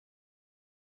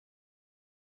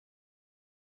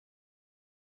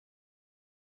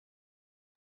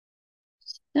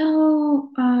Hello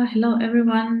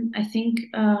everyone. I think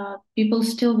people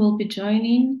still will be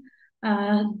joining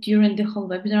during the whole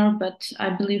webinar, but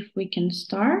I believe we can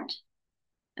start.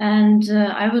 And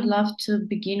I would love to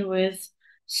begin with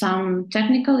some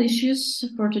technical issues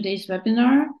for today's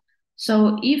webinar.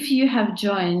 So if you have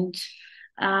joined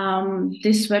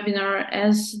this webinar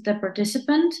as the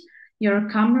participant, your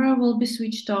camera will be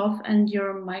switched off and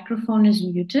your microphone is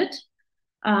muted.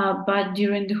 But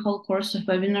during the whole course of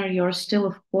webinar, you're still,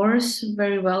 of course,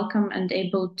 very welcome and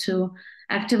able to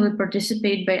actively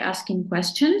participate by asking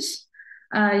questions.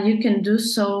 You can do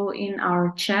so in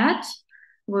our chat.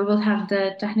 We will have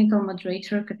the technical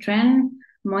moderator, Katrin,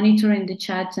 monitoring the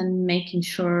chat and making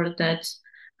sure that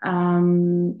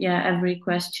every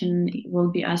question will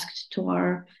be asked to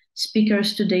our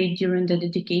speakers today during the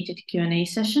dedicated Q&A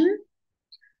session.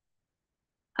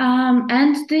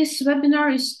 And this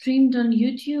webinar is streamed on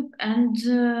YouTube and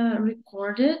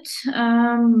recorded.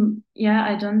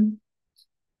 I don't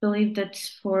believe that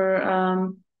for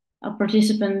a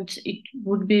participant it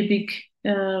would be a big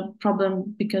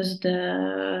problem because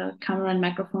the camera and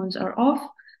microphones are off.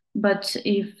 But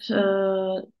if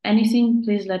anything,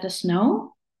 please let us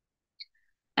know.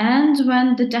 And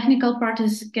when the technical part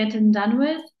is getting done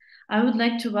with, I would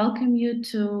like to welcome you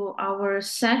to our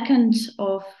second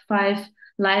of 5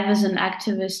 Live as an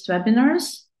Activist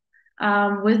webinars.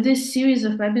 With this series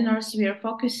of webinars, we are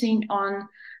focusing on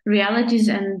realities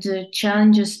and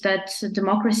challenges that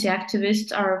democracy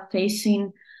activists are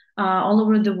facing all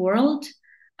over the world.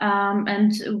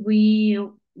 And we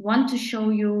want to show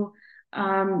you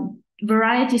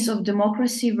varieties of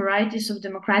democracy, varieties of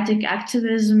democratic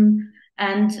activism,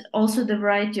 and also the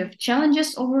variety of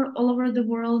challenges all over the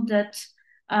world that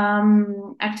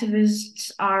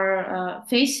activists are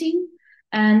facing.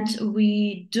 And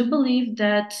we do believe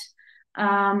that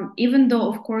even though,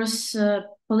 of course,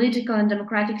 political and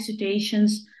democratic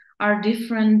situations are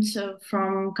different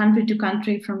from country to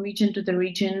country, from region to the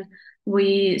region,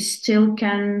 we still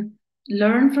can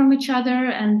learn from each other,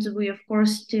 and we, of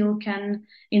course, still can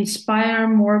inspire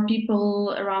more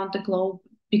people around the globe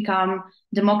become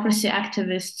democracy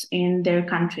activists in their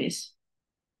countries.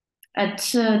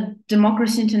 At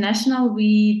Democracy International,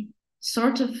 we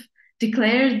sort of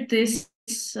declared this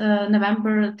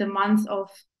November the month of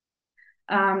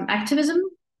activism.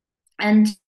 And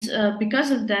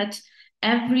because of that,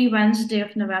 every Wednesday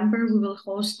of November, we will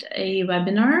host a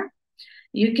webinar.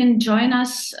 You can join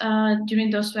us during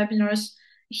those webinars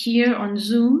here on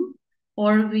Zoom,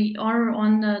 or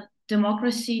on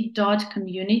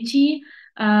democracy.community.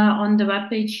 On the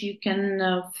webpage, you can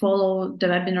follow the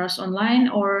webinars online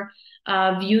or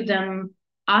view them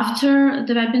after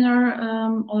the webinar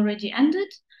already ended.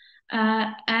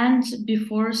 And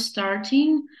before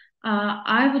starting,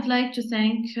 I would like to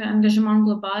thank Engagement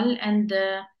Global and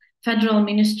the Federal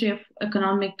Ministry of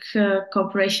Economic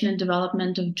Cooperation and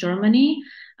Development of Germany.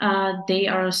 They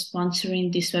are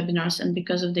sponsoring these webinars, and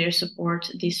because of their support,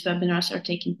 these webinars are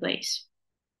taking place.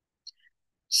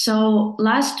 So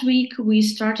last week, we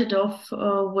started off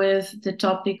with the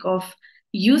topic of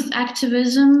youth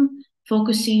activism,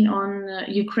 focusing on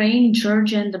Ukraine,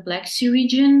 Georgia, and the Black Sea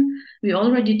region. We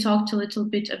already talked a little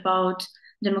bit about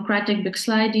democratic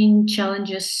backsliding,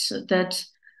 challenges that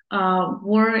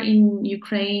war in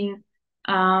Ukraine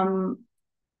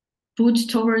put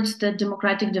towards the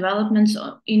democratic developments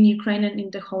in Ukraine and in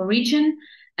the whole region.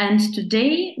 And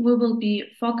today we will be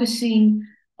focusing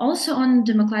also on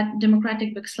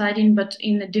democratic backsliding, but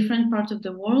in a different part of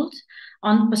the world,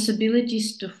 on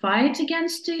possibilities to fight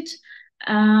against it,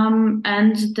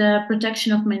 and the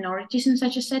protection of minorities in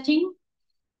such a setting.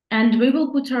 And we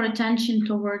will put our attention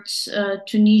towards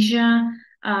Tunisia,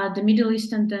 the Middle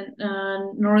East, and the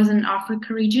Northern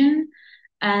Africa region.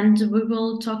 And we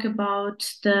will talk about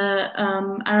the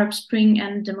Arab Spring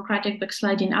and democratic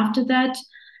backsliding after that,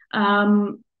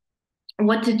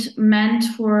 what it meant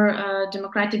for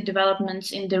democratic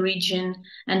developments in the region,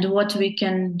 and what we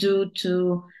can do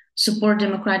to support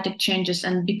democratic changes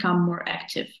and become more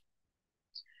active.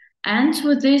 And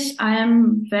with this, I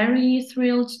am very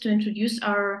thrilled to introduce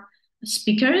our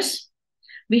speakers.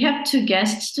 We have 2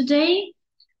 guests today,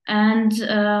 and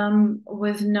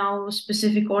with no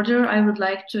specific order, I would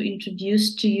like to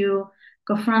introduce to you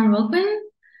Gofran Wilpin,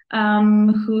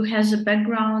 who has a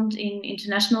background in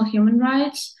international human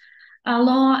rights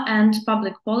law and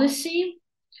public policy.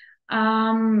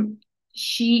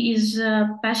 She is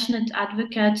a passionate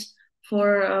advocate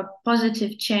for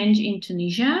positive change in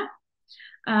Tunisia.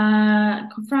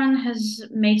 Gofran has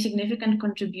made significant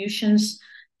contributions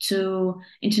to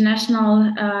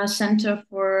International Center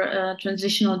for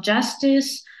Transitional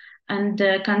Justice, and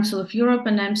the Council of Europe,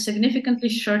 and I'm significantly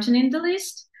shortening the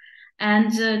list.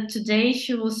 And today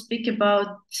she will speak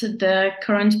about the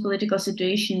current political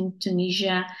situation in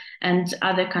Tunisia and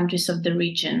other countries of the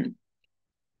region.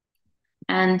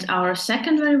 And our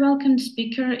second very welcome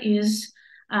speaker is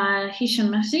Hichem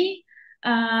Mehrzi,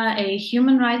 a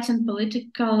human rights and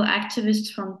political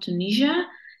activist from Tunisia.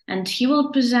 And he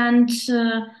will present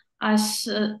us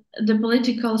the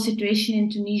political situation in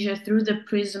Tunisia through the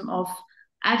prism of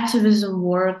activism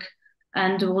work,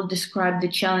 and will describe the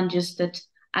challenges that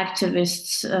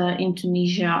activists in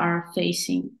Tunisia are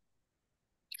facing.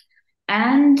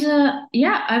 And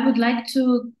yeah, I would like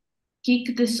to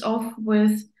kick this off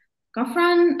with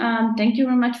Gafran. Thank you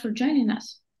very much for joining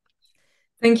us.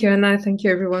 Thank you, Anna. Thank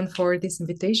you, everyone, for this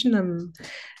invitation. I'm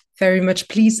very much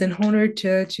pleased and honored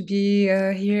to be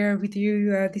here with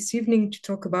you this evening to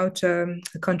talk about a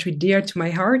country dear to my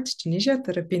heart, Tunisia,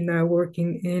 that I've been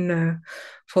working in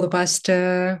for the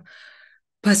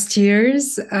past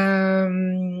years.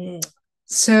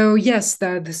 So yes,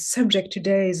 the subject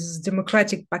today is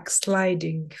democratic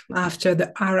backsliding after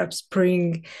the Arab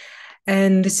Spring.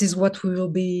 And this is what we will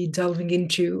be delving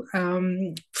into.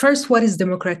 First, what is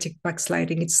democratic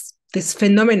backsliding? It's this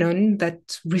phenomenon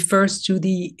that refers to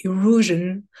the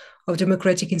erosion of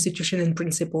democratic institution and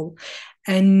principle.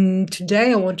 And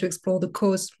today I want to explore the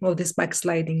cause of this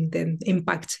backsliding, the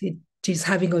impact it is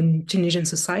having on Tunisian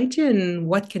society, and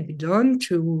what can be done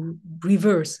to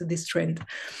reverse this trend.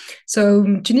 So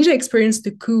Tunisia experienced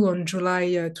the coup on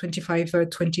July 25,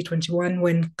 2021,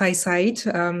 when Kais Saied,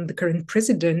 the current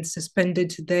president,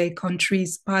 suspended the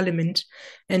country's parliament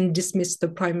and dismissed the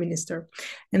prime minister.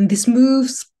 And this move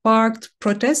sparked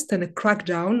protest and a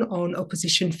crackdown on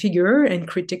opposition figure and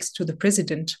critics to the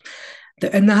president. The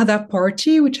Ennahda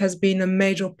party, which has been a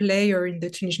major player in the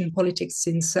Tunisian politics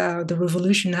since the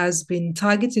revolution, has been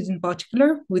targeted in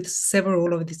particular, with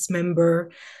several of its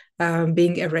members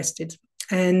being arrested.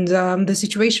 And the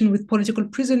situation with political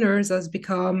prisoners has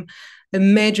become a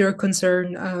major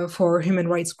concern for human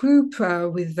rights group,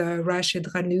 with Rachid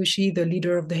Ghannouchi, the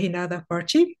leader of the Ennahda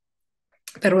party,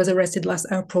 that was arrested last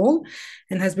April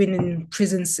and has been in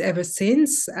prisons ever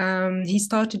since. He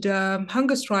started a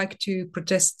hunger strike to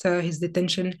protest his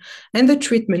detention and the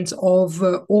treatment of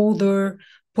older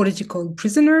political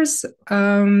prisoners.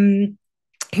 Human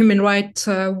Rights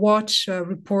Watch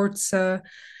reports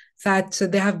that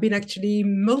there have been actually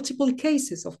multiple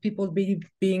cases of people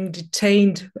being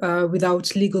detained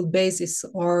without legal basis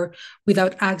or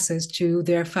without access to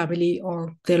their family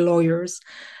or their lawyers.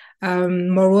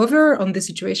 Moreover, on the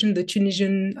situation, the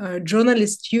Tunisian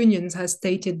journalist unions has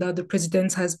stated that the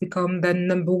president has become the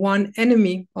number one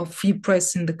enemy of free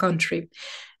press in the country.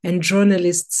 And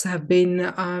journalists have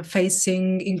been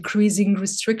facing increasing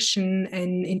restriction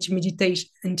and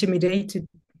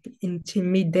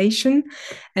intimidation.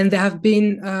 And there have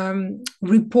been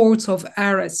reports of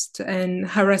arrest and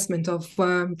harassment of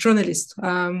journalists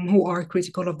who are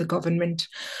critical of the government.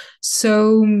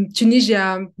 So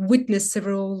Tunisia witnessed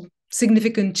several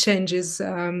significant changes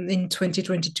in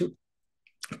 2022,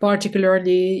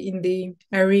 particularly in the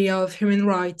area of human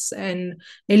rights and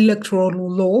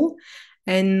electoral law.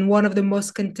 And one of the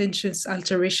most contentious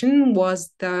alterations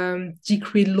was the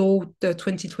Decree Law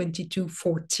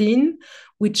 2022-14,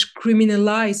 which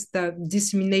criminalized the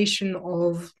dissemination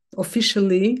of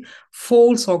officially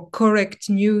false or correct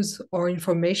news or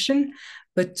information,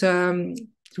 but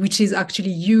which is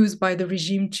actually used by the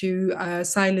regime to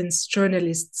silence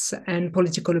journalists and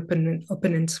political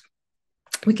opponents.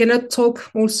 We cannot talk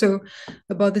also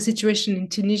about the situation in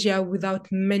Tunisia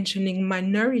without mentioning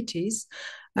minorities.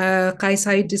 Kais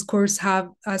Saied discourse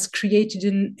has created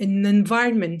an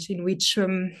environment in which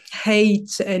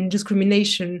hate and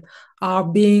discrimination are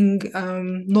being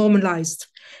normalized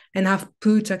and have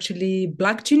put actually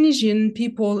Black Tunisian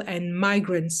people and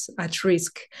migrants at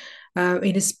risk.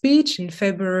 In a speech in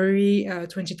February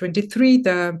 2023,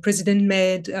 the president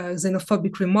made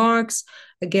xenophobic remarks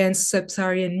against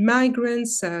sub-Saharan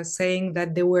migrants, saying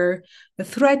that they were a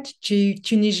threat to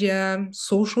Tunisia's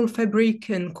social fabric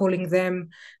and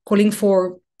calling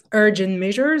for urgent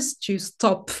measures to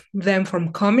stop them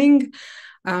from coming.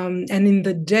 And in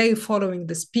the day following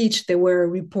the speech, there were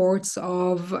reports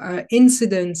of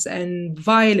incidents and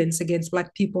violence against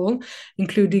Black people,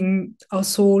 including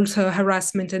assault,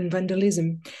 harassment, and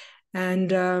vandalism.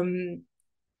 And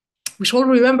we should all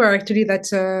remember actually that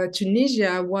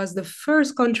Tunisia was the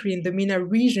first country in the MENA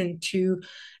region to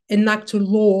enact a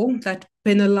law that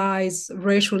penalize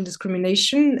racial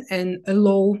discrimination and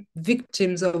allow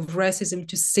victims of racism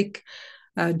to seek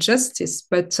justice.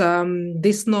 But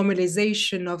this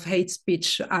normalization of hate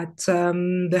speech at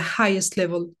the highest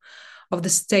level of the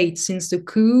state since the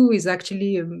coup is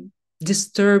actually a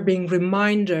disturbing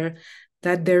reminder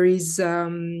that there is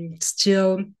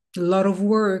still a lot of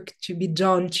work to be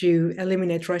done to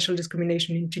eliminate racial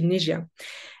discrimination in Tunisia.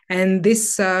 And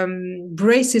this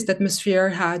racist atmosphere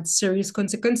had serious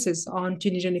consequences on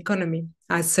Tunisian economy,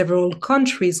 as several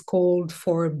countries called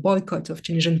for boycott of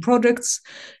Tunisian products.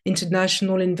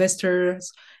 International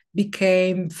investors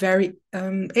became very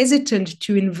hesitant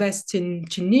to invest in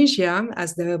Tunisia,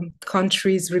 as the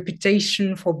country's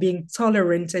reputation for being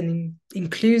tolerant and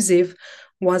inclusive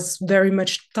was very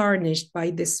much tarnished by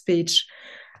this speech.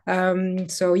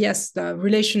 So yes, the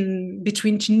relation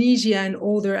between Tunisia and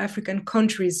other African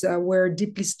countries were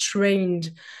deeply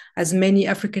strained, as many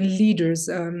African leaders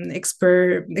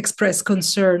expressed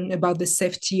concern about the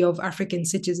safety of African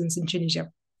citizens in Tunisia.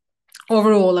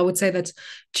 Overall, I would say that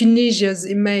Tunisia's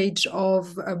image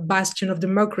of a bastion of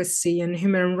democracy and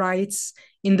human rights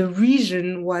in the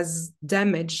region was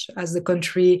damaged, as the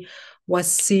country was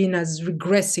seen as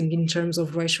regressing in terms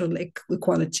of racial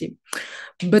equality.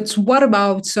 But what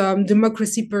about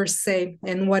democracy per se,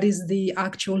 and what is the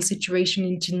actual situation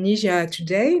in Tunisia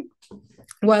today?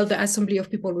 Well, the Assembly of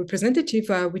People Representative,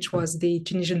 which was the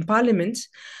Tunisian parliament,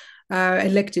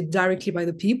 elected directly by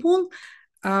the people,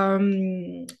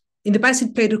 in the past,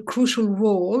 it played a crucial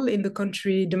role in the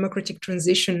country's democratic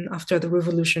transition after the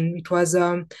revolution. It was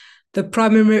the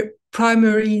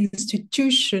primary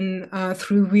institution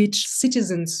through which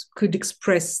citizens could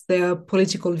express their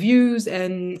political views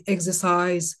and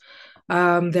exercise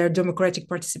their democratic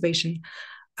participation.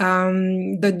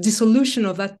 The dissolution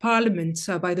of that parliament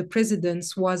by the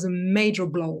presidents was a major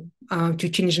blow to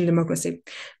Tunisian democracy,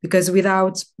 because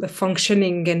without a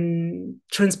functioning and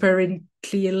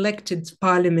transparently elected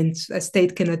parliament, a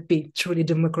state cannot be truly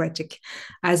democratic,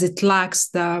 as it lacks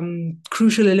the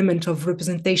crucial element of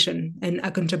representation and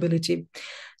accountability.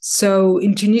 So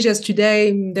in Tunisia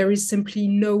today, there is simply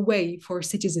no way for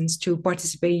citizens to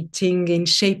participating in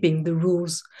shaping the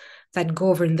rules that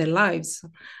govern their lives.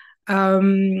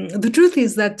 The truth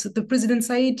is that the President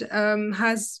Said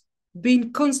has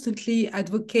been constantly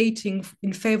advocating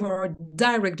in favor of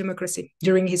direct democracy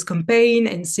during his campaign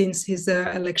and since his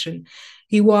election.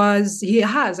 He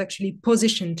has actually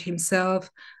positioned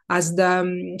himself as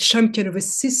the champion of a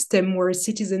system where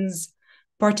citizens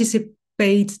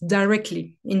participate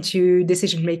directly into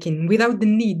decision making without the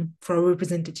need for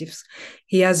representatives.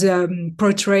 He has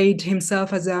portrayed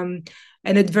himself as an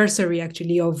adversary,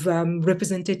 actually, of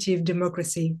representative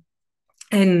democracy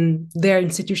and their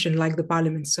institution like the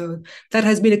parliament. So that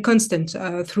has been a constant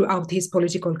throughout his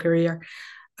political career.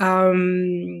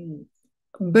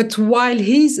 But while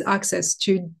his access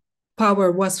to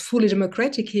power was fully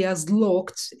democratic, he has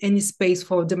locked any space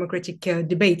for democratic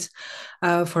debate.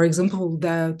 For example,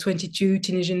 the 22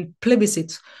 Tunisian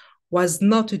plebiscite was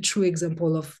not a true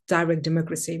example of direct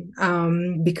democracy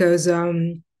because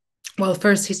well,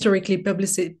 first, historically,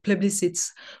 plebiscites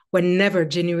were never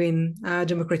genuine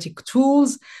democratic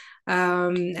tools,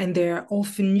 and they're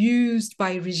often used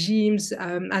by regimes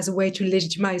as a way to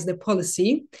legitimize their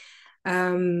policy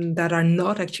that are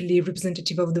not actually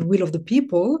representative of the will of the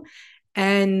people.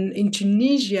 And in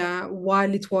Tunisia,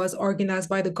 while it was organized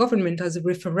by the government as a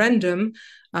referendum,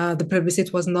 the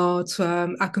plebiscite was not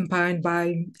accompanied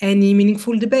by any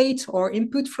meaningful debate or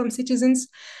input from citizens.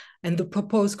 And the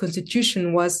proposed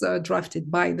constitution was drafted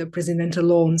by the president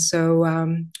alone, so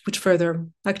which further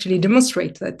actually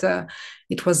demonstrate that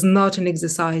it was not an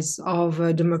exercise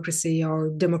of democracy or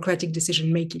democratic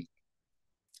decision making.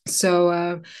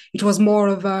 So it was more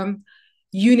of a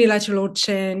unilateral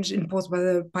change imposed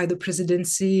by the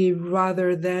presidency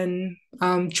rather than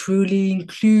truly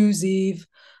inclusive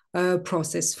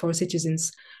process for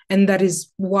citizens. And that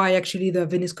is why actually the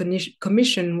Venice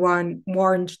Commission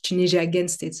warned Tunisia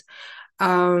against it.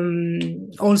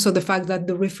 Also, the fact that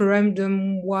the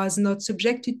referendum was not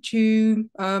subjected to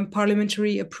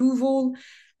parliamentary approval,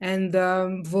 and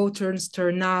the voters'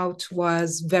 turnout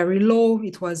was very low.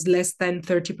 It was less than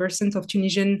 30% of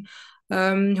Tunisian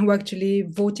who actually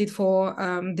voted for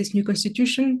this new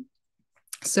constitution.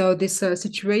 So this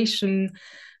situation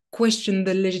question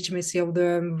the legitimacy of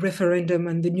the referendum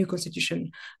and the new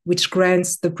constitution, which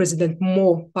grants the president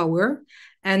more power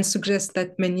and suggests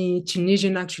that many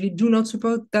Tunisians actually do not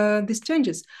support these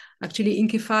changes. Actually,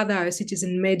 Intifada, a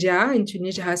citizen media in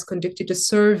Tunisia, has conducted a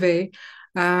survey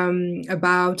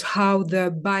about how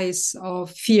the bias of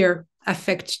fear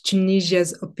affect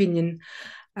Tunisia's opinion.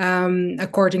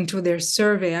 According to their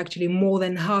survey, actually more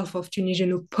than half of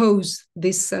Tunisians oppose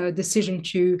this decision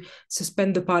to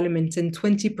suspend the parliament, and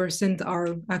 20%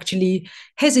 are actually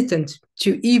hesitant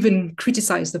to even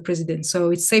criticize the president. So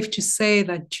it's safe to say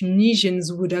that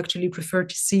Tunisians would actually prefer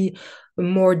to see a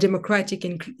more democratic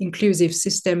and inclusive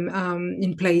system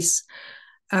in place.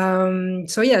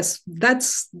 So yes,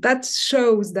 that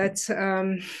shows that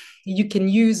you can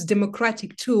use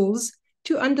democratic tools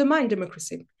to undermine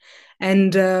democracy.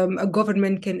 And a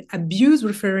government can abuse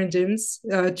referendums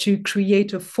to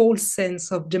create a false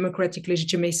sense of democratic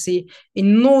legitimacy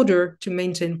in order to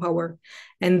maintain power.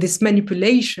 And this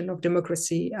manipulation of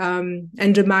democracy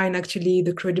undermine actually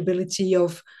the credibility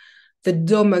of the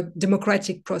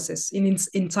democratic process in its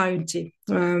entirety,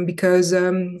 because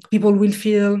people will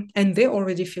feel, and they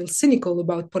already feel, cynical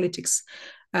about politics.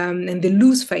 And they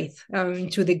lose faith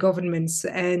into the governments,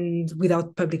 and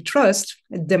without public trust,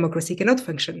 democracy cannot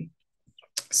function.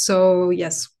 So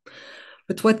yes,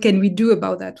 but what can we do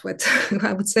about that? What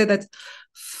I would say that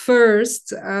first,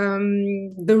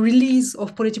 the release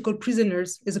of political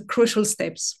prisoners is a crucial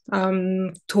step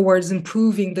towards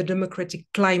improving the democratic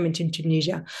climate in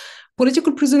Tunisia.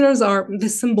 Political prisoners are the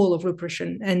symbol of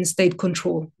repression and state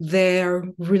control. Their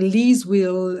release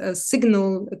will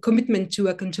signal a commitment to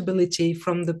accountability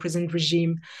from the present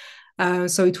regime.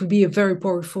 So it will be a very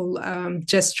powerful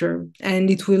gesture, and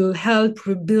it will help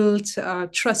rebuild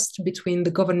trust between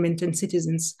the government and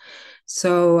citizens.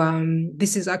 So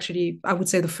this is actually, I would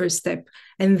say, the first step.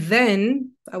 And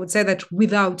then I would say that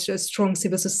without a strong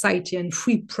civil society and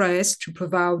free press to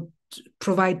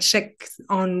provide checks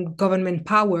on government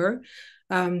power,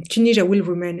 Tunisia will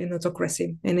remain an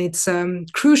autocracy. And it's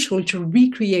crucial to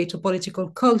recreate a political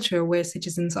culture where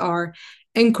citizens are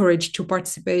encouraged to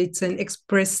participate and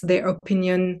express their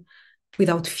opinion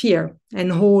without fear, and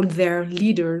hold their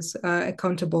leaders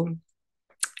accountable.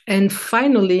 And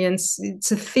finally, and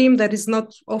it's a theme that is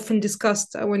not often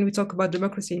discussed when we talk about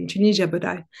democracy in Tunisia, but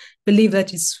I believe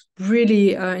that it's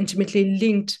really intimately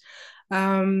linked.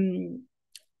 And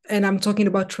I'm talking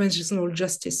about transitional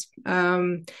justice.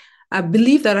 I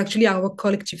believe that actually our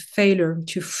collective failure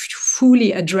to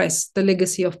fully address the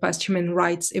legacy of past human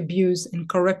rights abuse and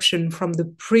corruption from the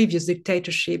previous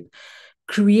dictatorship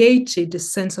created a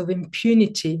sense of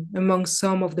impunity among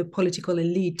some of the political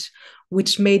elite,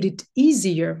 which made it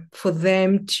easier for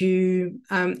them to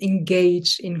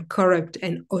engage in corrupt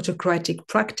and autocratic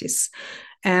practice.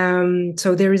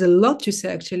 So there is a lot to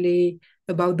say actually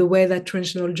about the way that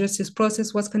transitional justice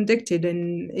process was conducted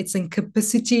and its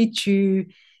incapacity to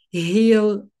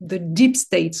heal the deep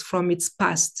states from its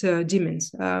past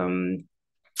demons.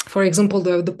 For example,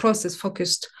 the process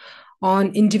focused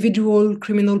on individual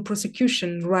criminal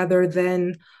prosecution rather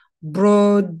than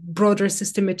broader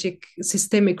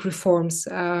systemic reforms,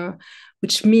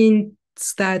 which means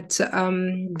that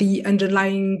the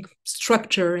underlying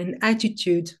structure and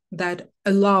attitude that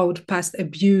allowed past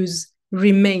abuse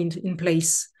remained in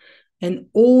place. And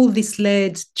all this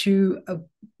led to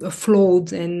a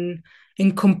flawed and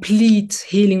incomplete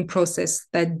healing process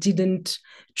that didn't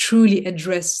truly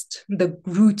address the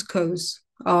root cause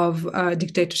of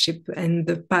dictatorship and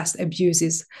the past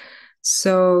abuses.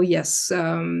 So yes,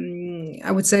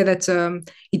 I would say that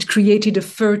it created a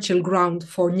fertile ground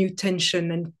for new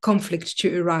tension and conflict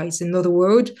to arise. In other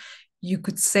words, you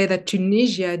could say that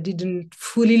Tunisia didn't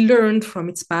fully learn from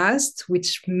its past,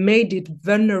 which made it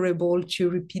vulnerable to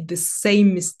repeat the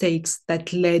same mistakes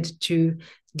that led to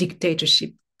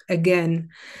dictatorship again.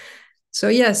 So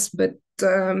yes, but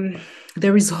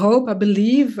there is hope, I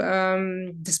believe,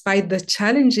 despite the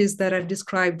challenges that I've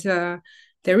described.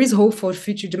 There is hope for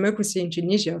future democracy in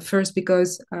Tunisia. First,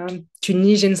 because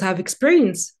Tunisians have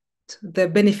experienced the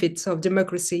benefits of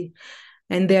democracy,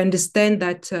 and they understand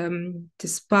that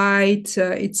despite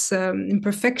its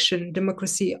imperfection,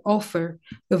 democracy offers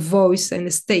a voice and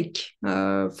a stake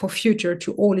for future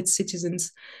to all its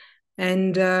citizens.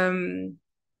 And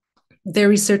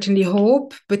there is certainly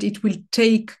hope, but it will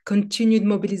take continued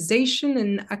mobilization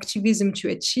and activism to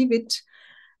achieve it.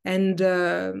 And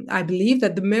I believe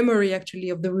that the memory actually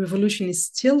of the revolution is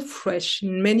still fresh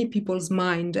in many people's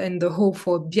mind, and the hope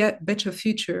for a better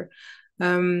future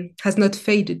has not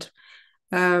faded.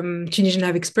 Tunisians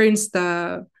have experienced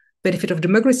the benefit of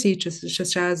democracy,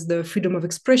 such as the freedom of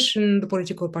expression, the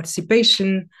political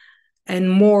participation, and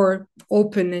more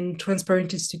open and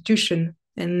transparent institution.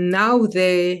 And now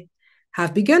they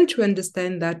have begun to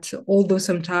understand that although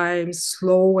sometimes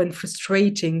slow and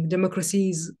frustrating, democracy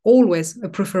is always a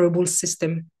preferable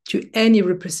system to any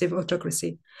repressive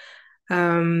autocracy.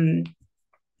 Because,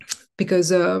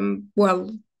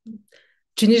 well,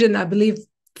 Tunisians, I believe,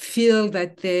 feel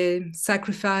that they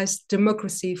sacrificed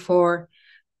democracy for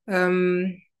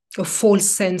a false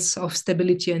sense of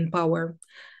stability and power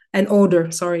and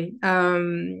order, sorry.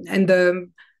 And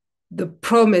the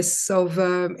promise of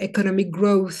economic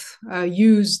growth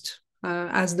used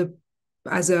as a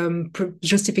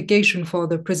justification for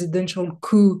the presidential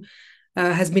coup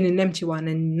has been an empty one.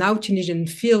 And now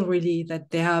Tunisians feel really that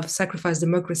they have sacrificed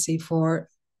democracy for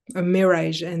a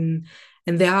mirage, and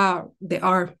they are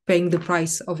paying the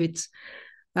price of it.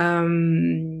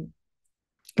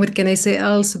 What can I say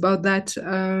else about that?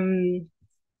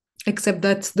 Except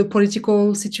that the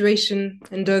political situation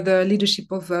under the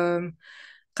leadership of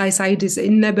Kais Saied is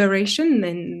an aberration,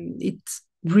 and it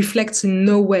reflects in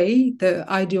no way the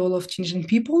ideal of Tunisian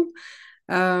people.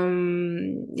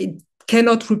 It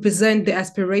cannot represent the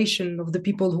aspiration of the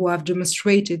people who have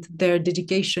demonstrated their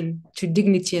dedication to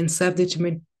dignity and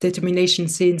self-determination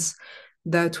since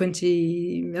the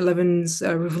 2011's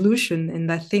revolution.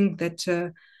 And I think that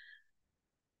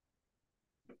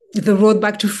the road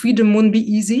back to freedom won't be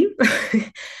easy.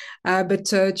 But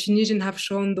Tunisians have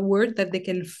shown the world that they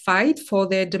can fight for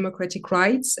their democratic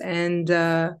rights, and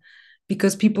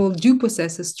because people do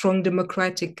possess a strong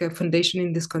democratic foundation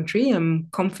in this country, I'm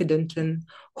confident and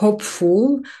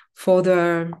hopeful for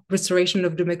the restoration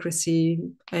of democracy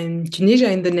in Tunisia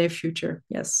in the near future.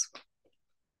 Yes.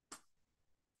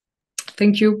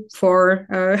 Thank you for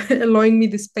allowing me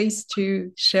the space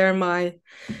to share my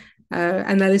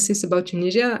analysis about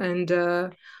Tunisia. And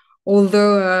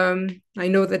although I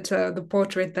know that the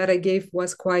portrait that I gave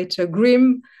was quite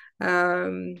grim,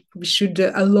 we should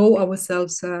allow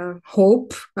ourselves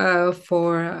hope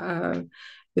for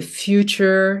a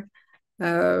future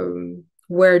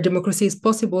where democracy is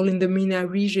possible in the MENA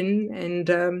region. And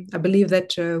I believe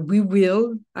that we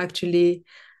will actually,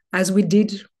 as we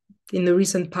did in the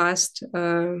recent past,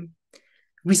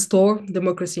 restore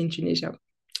democracy in Tunisia.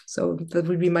 So that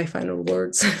would be my final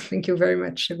words. Thank you very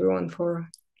much, everyone, for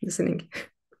listening.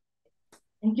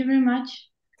 Thank you very much.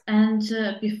 And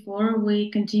before we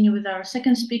continue with our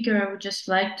second speaker, I would just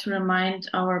like to remind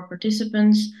our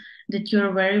participants that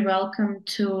you're very welcome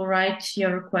to write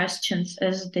your questions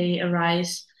as they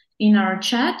arise in our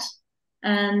chat.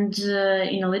 And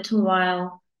in a little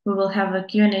while, we will have a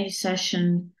Q&A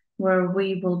session where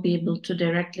we will be able to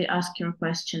directly ask your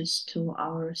questions to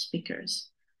our speakers.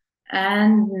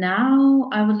 And now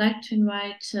I would like to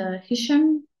invite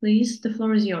Hichem. Please, the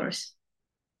floor is yours.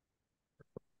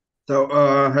 So,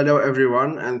 hello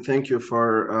everyone, and thank you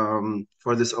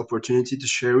for this opportunity to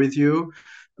share with you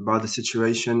about the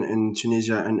situation in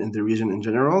Tunisia and in the region in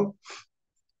general.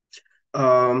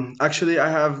 Actually, I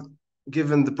have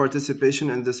given the participation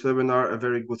in this webinar a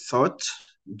very good thought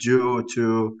due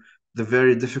to the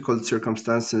very difficult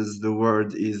circumstances the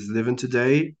world is living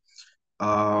today.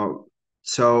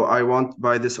 So I want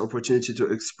by this opportunity to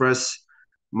express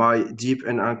my deep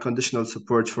and unconditional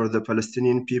support for the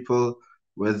Palestinian people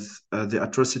with the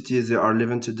atrocities they are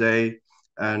living today,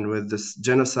 and with this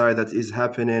genocide that is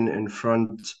happening in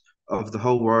front of the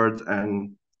whole world.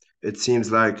 And it seems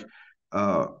like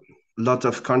a lot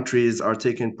of countries are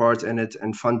taking part in it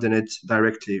and funding it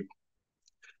directly.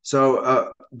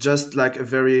 So just like a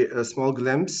very small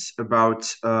glimpse about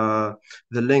the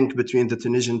link between the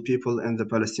Tunisian people and the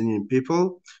Palestinian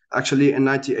people. Actually, in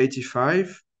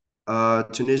 1985,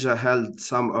 Tunisia held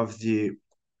some of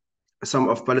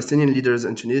Palestinian leaders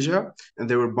in Tunisia, and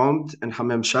they were bombed in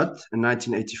Hammam Shad in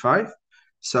 1985.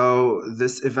 So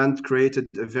this event created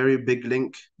a very big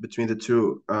link between the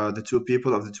two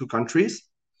people of the two countries.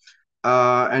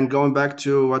 And going back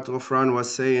to what Ghufran was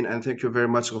saying, and thank you very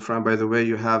much, Ghufran, by the way,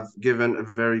 you have given a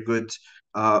very good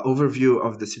overview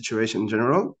of the situation in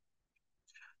general.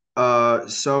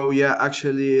 So yeah,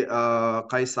 actually,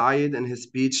 Kais Saied in his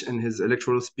speech, in his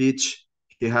electoral speech,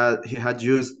 he had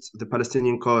used the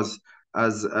Palestinian cause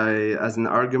as an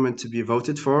argument to be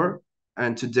voted for.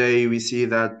 And today we see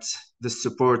that the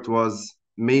support was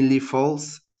mainly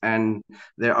false, and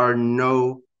there are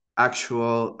no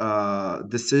actual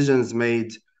decisions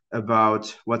made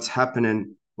about what's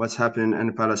happening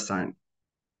in Palestine.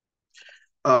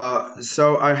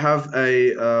 So I have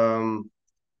a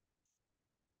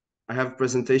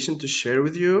presentation to share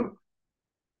with you.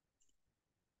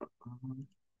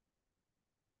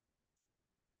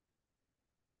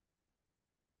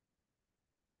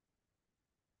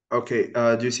 Okay,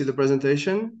 do you see the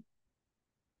presentation?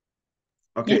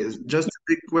 Okay, Yes. just to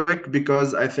be quick,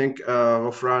 because I think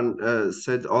Ghufran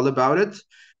said all about it.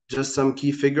 Just some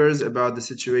key figures about the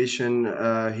situation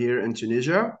here in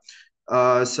Tunisia.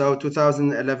 So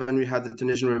 2011, we had the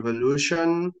Tunisian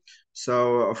Revolution.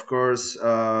 So of course,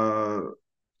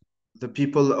 the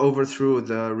people overthrew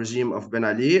the regime of Ben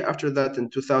Ali. After that, in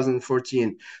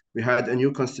 2014, we had a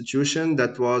new constitution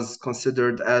that was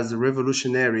considered as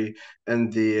revolutionary in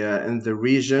the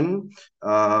region,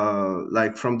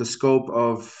 like from the scope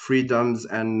of freedoms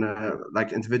and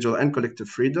like individual and collective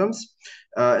freedoms.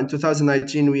 In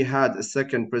 2019, we had a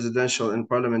second presidential and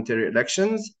parliamentary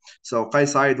elections. So Qais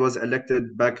Said was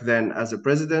elected back then as a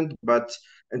president, but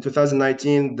in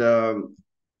 2019,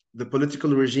 the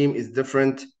political regime is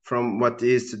different from what it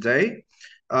is today.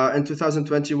 In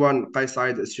 2021, Qais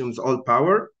Said assumes all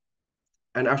power.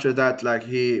 And after that, like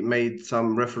he made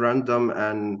some referendum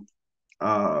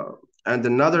uh, and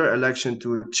another election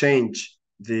to change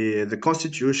the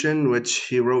constitution, which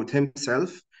he wrote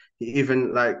himself. He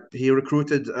even like he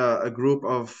recruited a group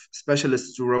of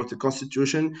specialists who wrote the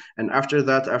constitution, and after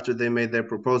that, after they made their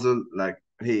proposal, like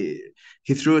he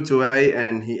threw it away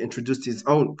and he introduced his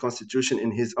own constitution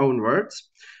in his own words.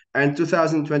 And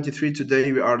 2023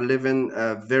 today, we are living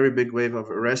a very big wave of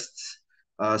arrests,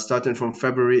 starting from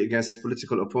February against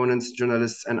political opponents,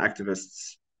 journalists, and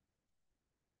activists.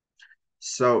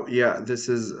 So yeah, this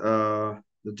is the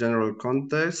general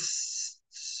context.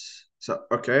 So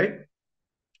okay.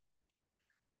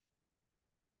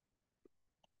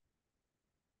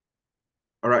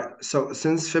 All right. So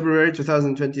since February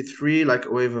 2023, like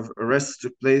a wave of arrests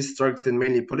took place, targeting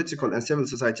mainly political and civil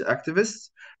society activists,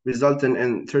 resulting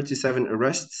in 37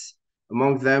 arrests.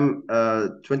 Among them,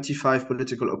 25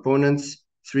 political opponents,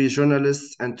 3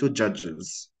 journalists, and 2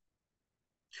 judges.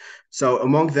 So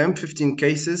among them, 15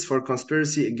 cases for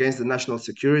conspiracy against the national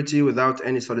security without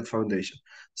any solid foundation.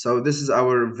 So this is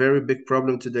our very big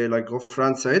problem today. Like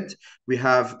Ghofran said, we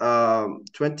have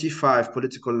 25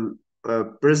 political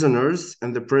prisoners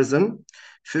in the prison.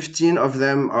 15 of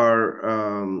them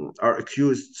are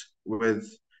accused with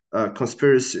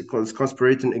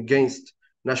conspirating against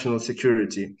national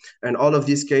security. And all of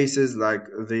these cases, like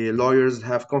the lawyers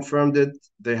have confirmed it,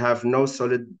 they have no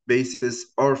solid basis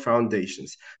or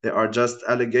foundations. They are just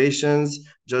allegations,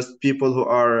 just people who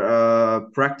are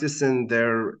practicing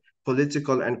their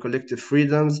political and collective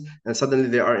freedoms, and suddenly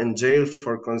they are in jail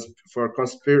for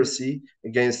conspiracy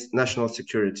against national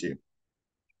security.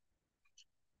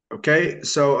 Okay,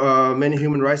 so many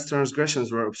human rights transgressions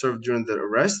were observed during the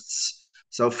arrests.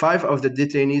 So 5 of the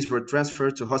detainees were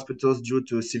transferred to hospitals due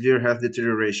to severe health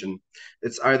deterioration.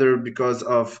 It's either because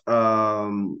of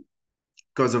hunger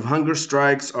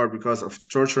strikes, or because of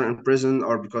torture in prison,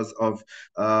 or because of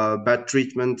bad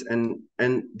treatment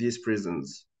in these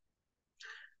prisons.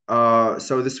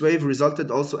 So this wave resulted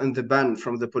also in the ban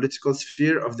from the political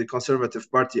sphere of the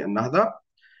Conservative Party and Nahda,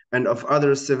 and of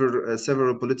other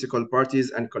several political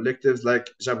parties and collectives like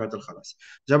Jabhat al-Khalas.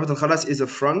 Jabhat al-Khalas is a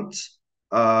front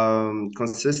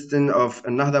consisting of a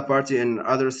Nahda party and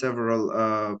other several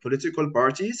political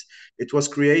parties. It was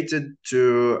created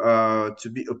to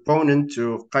be opponent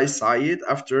to Qais Said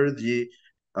after the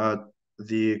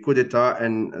coup d'etat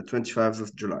on 25th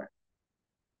of July.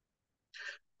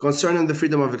 Concerning the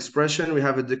freedom of expression, we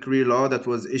have a decree law that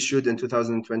was issued in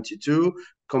 2022,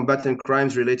 combating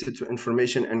crimes related to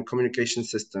information and communication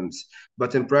systems.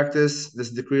 But in practice, this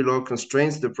decree law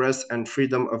constrains the press and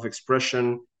freedom of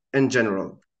expression in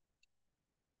general.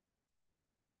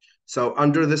 So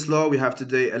under this law, we have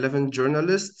today 11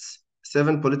 journalists,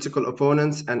 7 political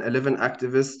opponents, and 11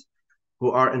 activists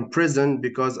who are in prison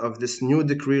because of this new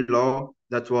decree law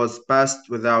that was passed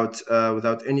without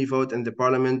any vote in the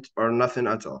parliament or nothing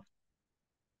at all.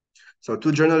 So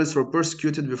 2 journalists were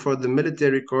persecuted before the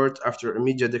military court after a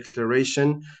media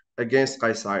declaration against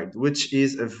Qais Said, which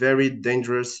is a very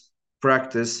dangerous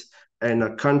practice in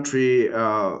a country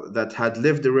that had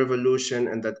lived the revolution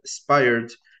and that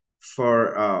aspired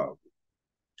for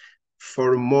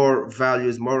more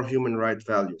values, more human rights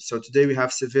values. So today we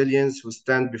have civilians who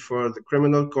stand before the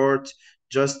criminal court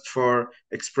just for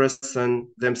expressing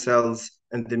themselves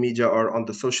in the media or on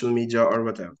the social media or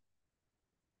whatever.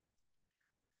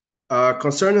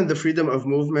 Concerning the freedom of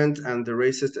movement and the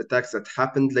racist attacks that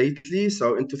happened lately,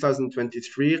 so in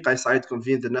 2023, Qais Said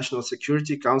convened the National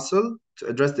Security Council to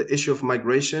address the issue of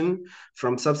migration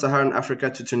from sub-Saharan Africa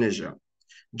to Tunisia.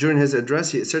 During his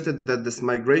address, he asserted that this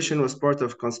migration was part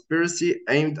of a conspiracy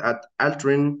aimed at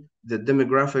altering the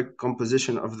demographic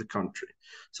composition of the country.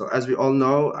 So as we all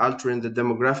know, altering the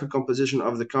demographic composition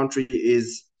of the country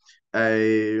is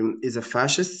a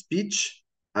fascist speech,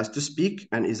 as to speak,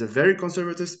 and is a very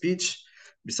conservative speech,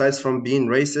 besides from being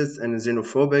racist and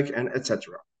xenophobic and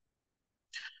etc.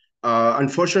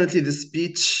 Unfortunately, this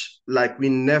speech, like we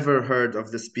never heard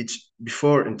of this speech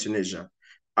before in Tunisia.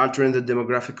 altering the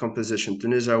demographic composition.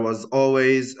 Tunisia was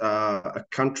always a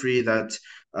country that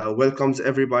welcomes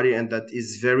everybody and that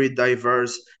is very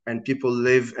diverse, and people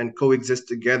live and coexist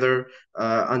together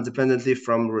independently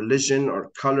from religion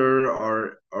or color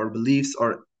or beliefs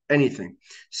or anything.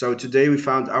 So today we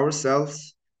found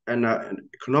ourselves in an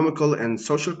economical and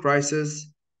social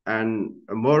crisis, and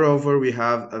moreover, we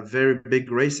have a very big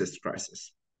racist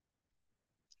crisis.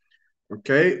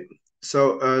 Okay,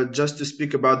 so just to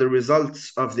speak about the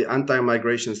results of the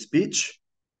anti-migration speech.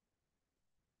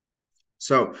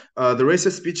 So the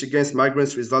racist speech against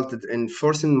migrants resulted in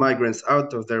forcing migrants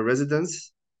out of their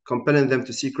residence, compelling them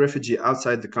to seek refuge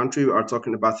outside the country. We are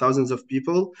talking about thousands of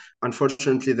people.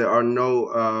 Unfortunately, there are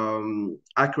no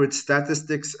accurate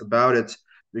statistics about it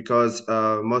because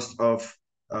most of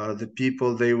the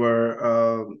people, they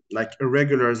were like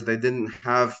irregulars. They didn't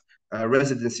have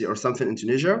residency or something in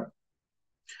Tunisia.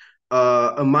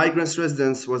 A migrant's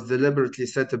residence was deliberately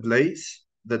set ablaze.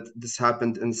 That this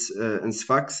happened in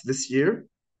Sfax this year.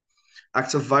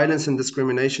 Acts of violence and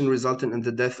discrimination resulting in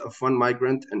the death of one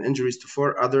migrant and injuries to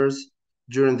 4 others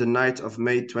during the night of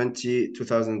May 20,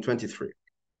 2023.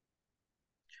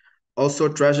 Also,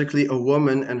 tragically, a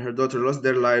woman and her daughter lost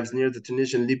their lives near the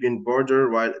Tunisian-Libyan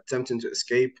border while attempting to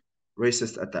escape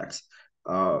racist attacks.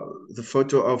 The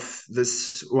photo of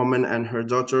this woman and her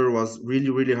daughter was really,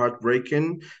 really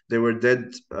heartbreaking. They were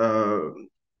dead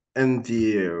in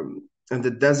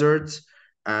the desert,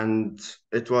 and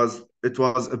it was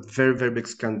a very, very big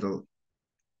scandal.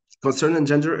 Concerning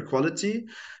gender equality,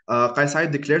 Qais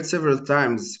Said declared several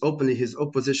times openly his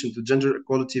opposition to gender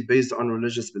equality based on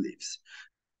religious beliefs.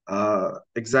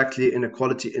 Exactly,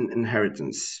 inequality in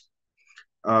inheritance.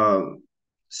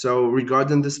 So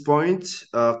regarding this point,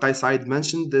 Qais Said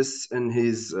mentioned this in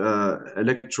his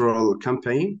electoral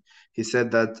campaign. He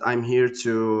said that I'm here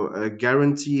to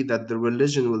guarantee that the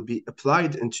religion will be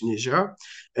applied in Tunisia.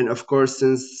 And of course,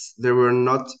 since there were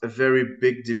not a very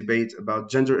big debate about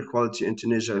gender equality in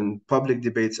Tunisia and public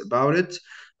debates about it,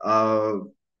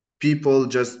 people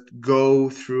just go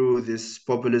through this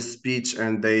populist speech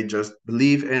and they just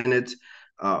believe in it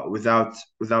without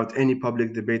any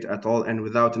public debate at all and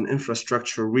without an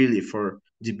infrastructure really for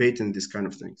debating these kind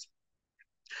of things.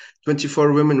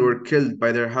 24 women were killed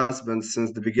by their husbands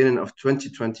since the beginning of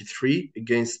 2023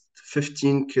 against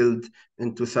 15 killed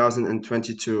in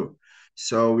 2022.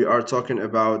 So we are talking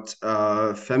about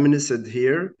feminicide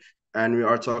here, and we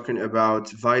are talking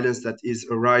about violence that is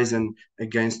arising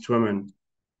against women.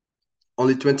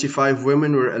 Only 25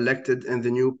 women were elected in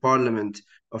the new parliament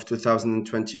of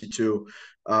 2022.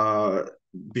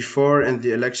 Before, in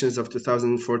the elections of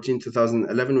 2014,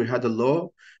 2011, we had a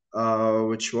law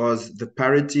which was the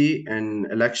parity in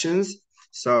elections.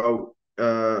 So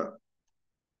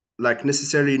like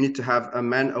necessarily you need to have a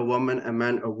man, a woman, a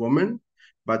man, a woman.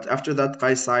 But after that,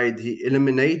 Qais Said, he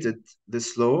eliminated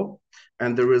this law.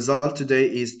 And the result today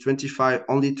is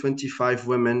only 25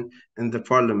 women in the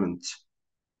parliament.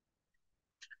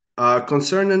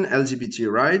 Concerning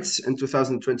LGBT rights, in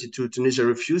 2022, Tunisia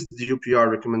refused the UPR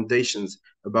recommendations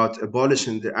about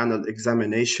abolishing the annual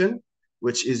examination,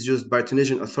 which is used by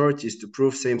Tunisian authorities to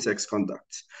prove same-sex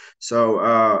conduct. So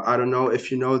I don't know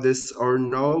if you know this or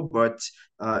no, but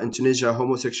in Tunisia,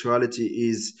 homosexuality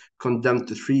is condemned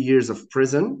to 3 years of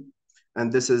prison.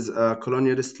 And this is a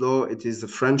colonialist law. It is a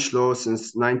French law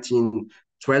since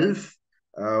 1912.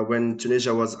 When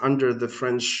Tunisia was under the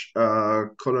French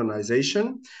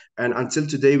colonization. And until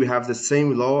today, we have the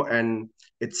same law. And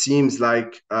it seems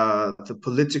like the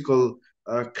political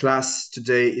class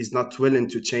today is not willing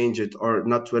to change it or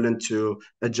not willing to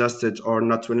adjust it or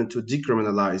not willing to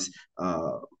decriminalize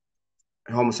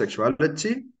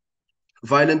homosexuality.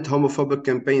 Violent homophobic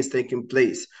campaigns taking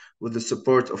place with the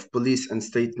support of police and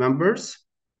state members.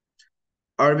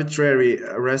 Arbitrary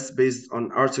arrests based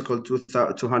on Article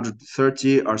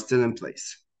 230 are still in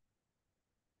place.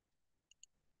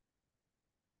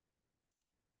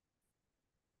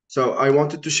 So I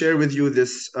wanted to share with you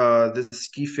this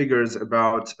key figures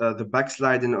about the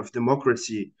backsliding of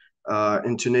democracy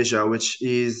in Tunisia, which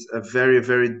is a very,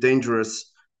 very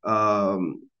dangerous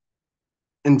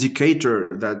indicator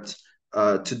that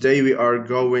today we are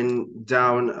going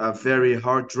down a very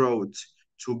hard road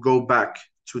to go back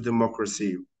to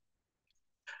democracy.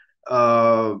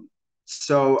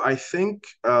 So I think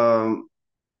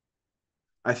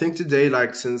today,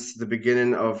 like since the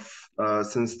beginning of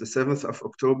since the 7th of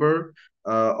October,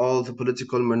 all the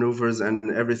political maneuvers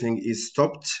and everything is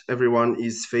stopped. Everyone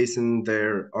is facing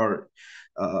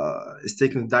is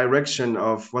taking the direction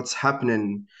of what's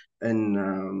happening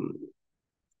in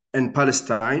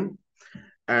Palestine,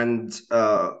 and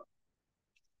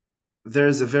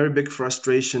there's a very big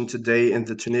frustration today in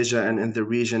the Tunisia and in the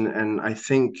region, and I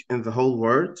think in the whole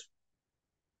world,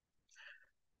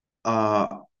 uh,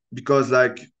 because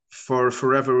like for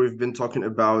forever we've been talking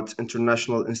about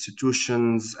international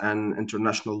institutions and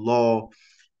international law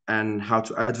and how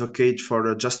to advocate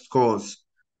for a just cause.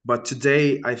 But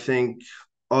today, I think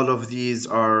all of these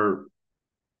are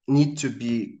need to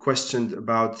be questioned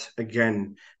about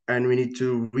again, and we need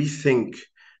to rethink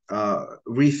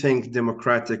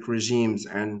democratic regimes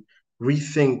and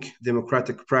rethink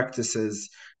democratic practices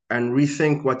and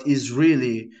rethink what is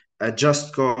really a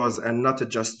just cause and not a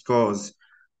just cause.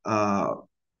 Uh,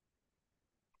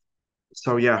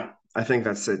 so yeah, I think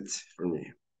that's it for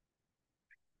me.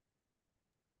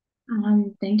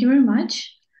 Thank you very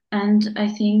much. And I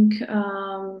think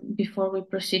before we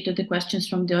proceed to the questions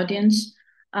from the audience,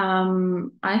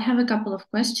 I have a couple of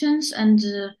questions. And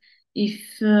if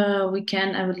we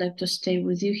can, I would like to stay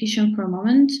with you, Hichem, for a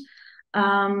moment,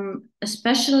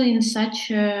 especially in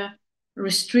such a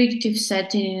restrictive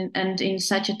setting and in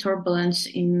such a turbulence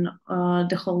in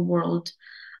the whole world.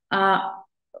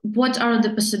 What are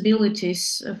the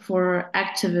possibilities for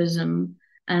activism?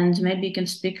 And maybe you can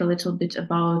speak a little bit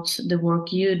about the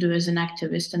work you do as an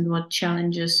activist and what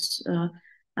challenges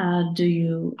do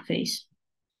you face?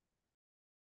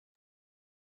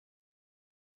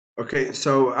 Okay,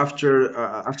 so after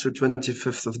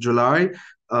 25th of July,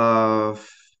 uh,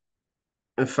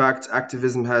 in fact,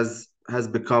 activism has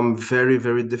become very,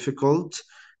 very difficult,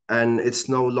 and it's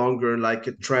no longer like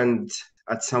a trend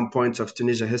at some point of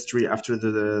Tunisia history after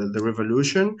the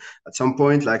revolution. At some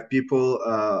point, like people,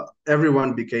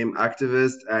 everyone became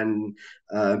activist, and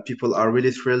people are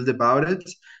really thrilled about it.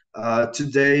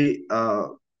 Today,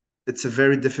 it's a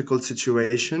very difficult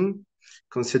situation,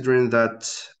 considering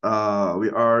that we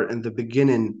are in the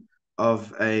beginning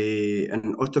of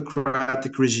an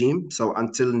autocratic regime. So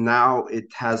until now,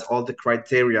 it has all the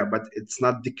criteria, but it's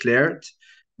not declared.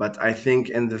 But I think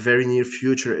in the very near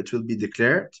future, it will be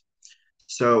declared.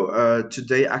 So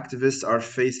today, activists are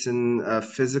facing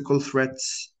physical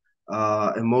threats,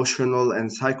 emotional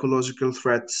and psychological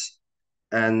threats,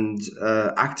 and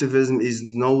activism is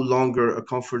no longer a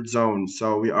comfort zone.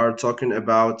 So we are talking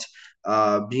about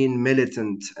being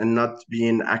militant and not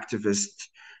being activist.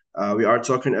 We are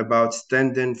talking about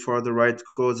standing for the right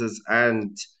causes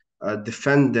and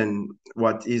defending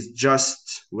what is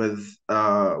just with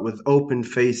open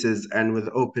faces and with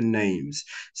open names.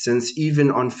 Since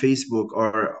even on Facebook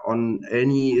or on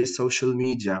any social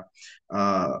media,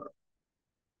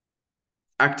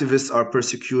 activists are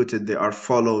persecuted, they are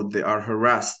followed, they are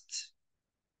harassed,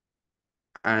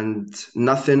 and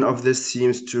nothing of this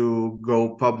seems to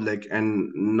go public,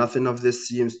 and nothing of this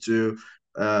seems to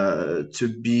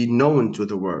be known to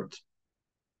the world.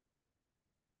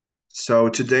 So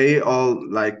today, all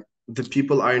like the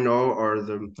people I know or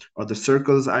the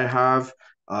circles I have,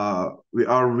 we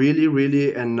are really,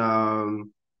 really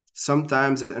in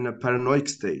sometimes in a paranoid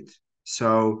state.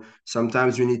 So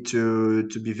sometimes we need to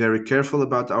be very careful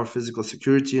about our physical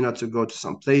security, not to go to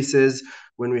some places.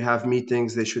 When we have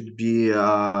meetings, they should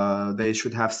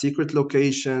have secret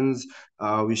locations.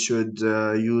 We should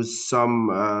use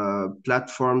some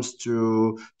platforms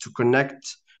to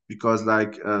connect, because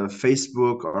like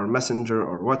Facebook or Messenger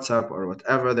or WhatsApp or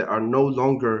whatever, there are no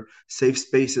longer safe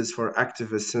spaces for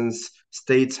activists, since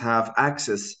states have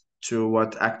access to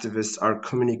what activists are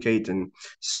communicating.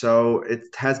 So it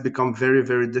has become very,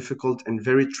 very difficult and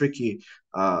very tricky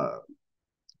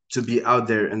to be out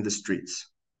there in the streets.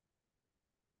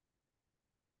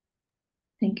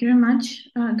 Thank you very much.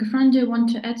 Ghafran, do you want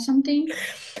to add something?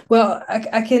 Well,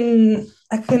 I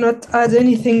cannot add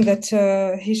anything that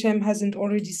Hichem hasn't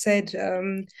already said.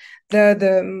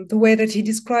 The way that he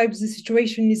describes the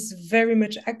situation is very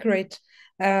much accurate.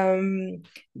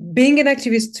 Being an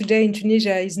activist today in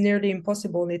Tunisia is nearly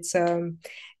impossible. It's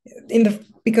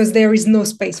because there is no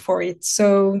space for it.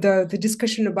 So the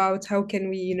discussion about how can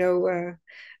we,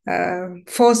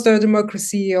 foster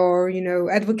democracy or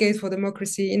advocate for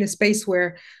democracy in a space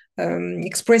where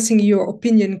expressing your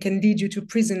opinion can lead you to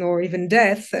prison or even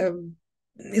death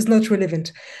is not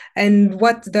relevant. And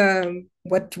what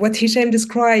Hichem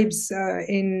describes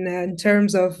in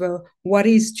terms of what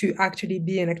is to actually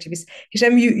be an activist.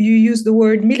 Hichem, you use the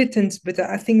word militant, but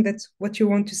I think that what you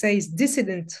want to say is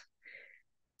dissident.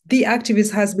 The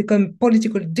activist has become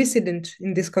political dissident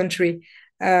in this country,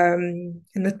 and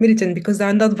not militant, because they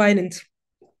are not violent.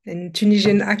 And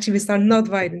Tunisian activists are not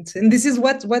violent. And this is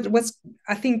what's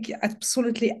I think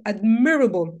absolutely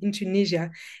admirable in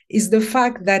Tunisia, is the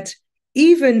fact that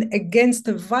even against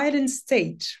a violent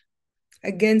state,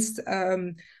 against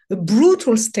a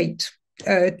brutal state,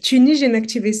 Tunisian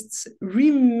activists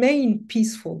remain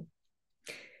peaceful.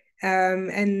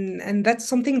 And that's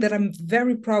something that I'm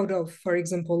very proud of, for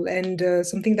example, and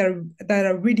something that I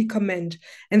really commend.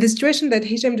 And the situation that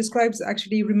Hichem describes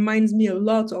actually reminds me a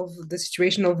lot of the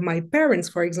situation of my parents,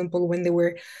 for example, when they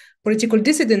were political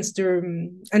dissidents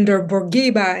under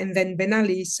Bourguiba and then Ben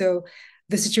Ali. So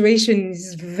the situation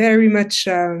is very much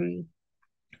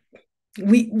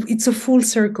it's a full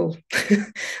circle.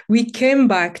 We came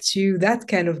back to that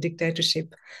kind of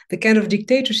dictatorship, the kind of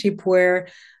dictatorship where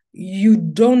you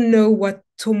don't know what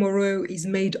tomorrow is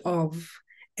made of,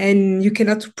 and you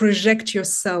cannot project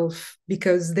yourself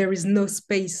because there is no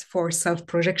space for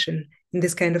self-projection in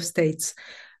this kind of states.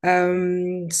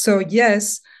 So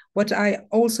yes, what I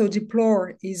also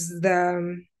deplore is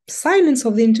the silence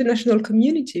of the international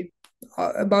community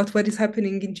about what is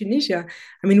happening in Tunisia.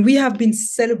 I mean, we have been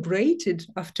celebrated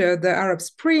after the Arab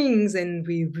Springs, and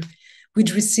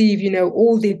we'd receive,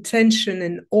 all the attention,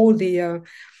 and all the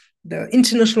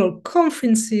international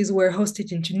conferences were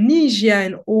hosted in Tunisia,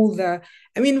 and all the.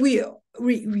 I mean, we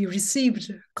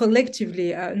received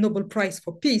collectively a Nobel Prize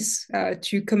for Peace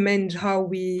to commend how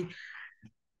we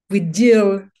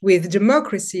deal with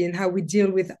democracy and how we deal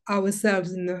with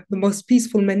ourselves in the most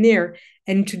peaceful manner.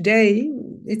 And today,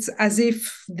 it's as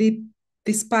if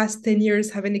these past 10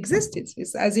 years haven't existed.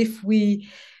 It's as if we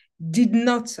did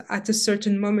not, at a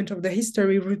certain moment of the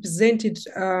history, represented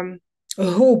a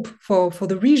hope for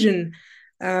the region.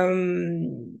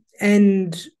 And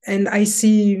I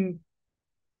see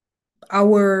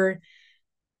our,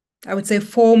 I would say,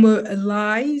 former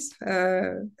allies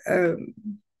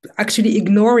actually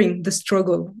ignoring the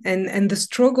struggle, and the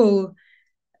struggle,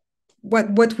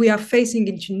 what we are facing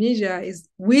in Tunisia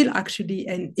will actually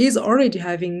and is already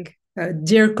having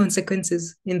dire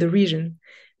consequences in the region,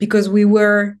 because we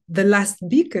were the last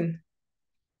beacon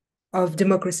of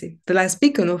democracy, the last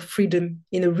beacon of freedom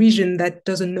in a region that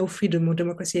doesn't know freedom or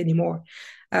democracy anymore.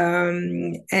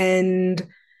 And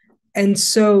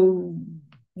so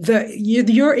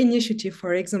your initiative,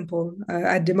 for example,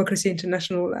 at Democracy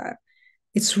International,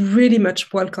 it's really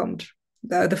much welcomed.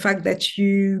 The fact that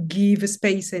you give a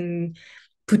space and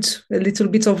put a little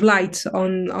bit of light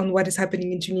on what is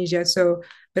happening in Tunisia. So,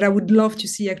 but I would love to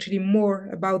see actually more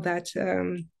about that.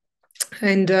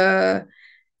 And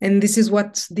this is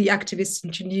what the activists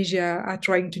in Tunisia are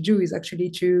trying to do, is actually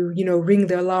to, ring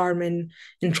the alarm and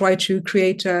try to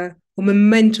create a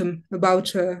momentum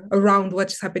around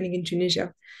what is happening in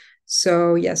Tunisia.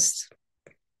 So yes,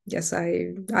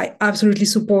 I absolutely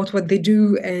support what they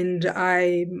do, and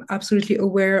I'm absolutely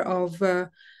aware of the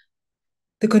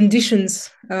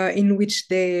conditions in which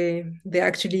they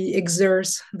actually exert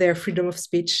their freedom of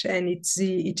speech, and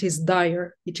it is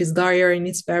dire. It is dire, and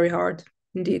it's very hard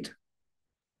indeed.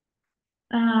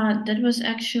 That was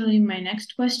actually my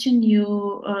next question.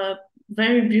 You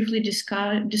very briefly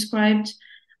described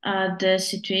the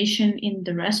situation in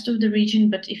the rest of the region,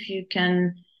 but if you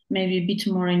can maybe a bit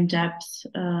more in depth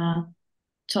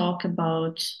talk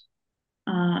about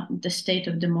the state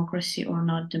of democracy or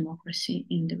not democracy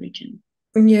in the region.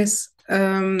 Yes.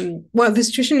 Well, the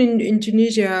situation in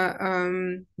Tunisia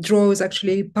draws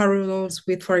actually parallels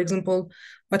with, for example,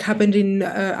 what happened in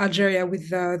Algeria with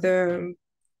the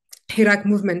Iraq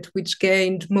movement, which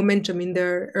gained momentum in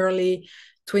the early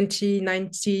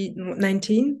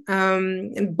 2019.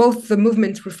 And both the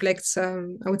movement reflects, I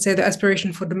would say, the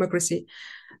aspiration for democracy.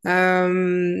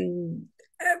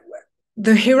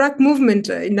 The Iraq movement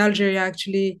in Algeria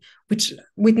actually, which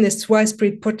witnessed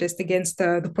widespread protest against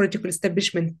the political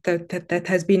establishment that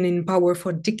has been in power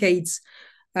for decades.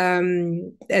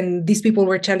 And these people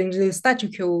were challenging the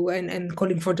status quo and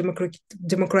calling for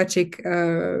democratic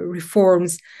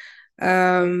reforms.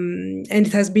 And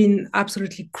it has been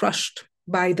absolutely crushed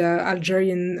by the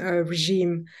Algerian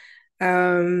regime.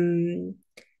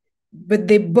 But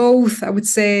they both, I would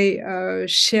say,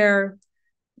 share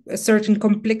a certain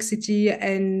complexity,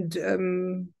 and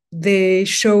they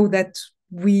show that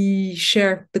we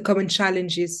share the common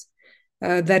challenges.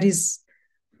 That is,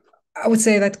 I would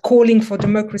say, that calling for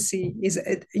democracy is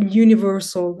a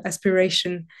universal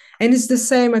aspiration. And it's the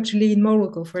same actually in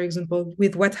Morocco, for example,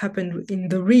 with what happened in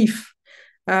the Rif,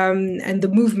 and the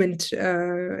movement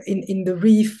in the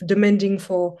Rif demanding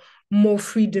for more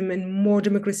freedom and more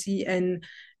democracy, and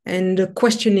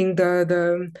questioning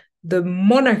the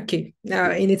monarchy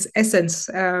in its essence.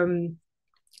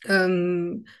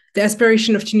 The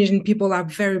aspiration of Tunisian people are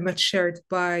very much shared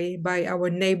by our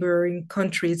neighboring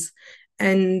countries,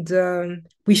 and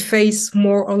we face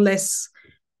more or less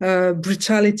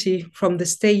brutality from the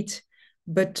state.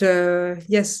 But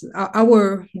yes,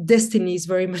 our destiny is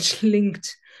very much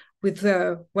linked with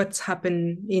what's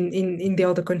happened in the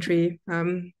other country,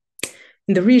 in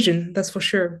the region, that's for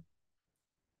sure.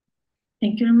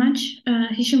 Thank you very much.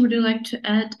 Hichem, would you like to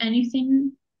add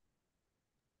anything?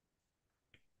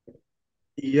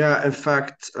 Yeah, in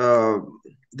fact,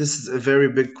 this is a very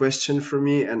big question for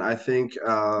me, and I think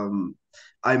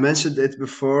I mentioned it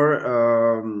before.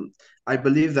 I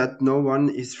believe that no one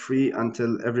is free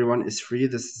until everyone is free.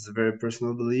 This is a very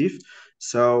personal belief.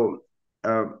 So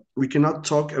we cannot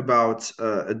talk about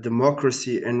a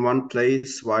democracy in one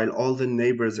place while all the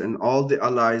neighbors and all the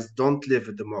allies don't live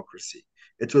a democracy.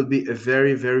 It will be a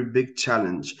very, very big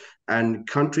challenge. And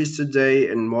countries today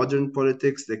in modern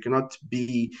politics, they cannot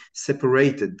be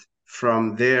separated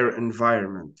from their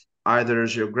environment, either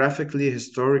geographically,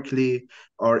 historically,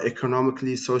 or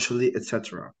economically, socially,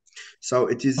 etc. So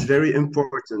it is very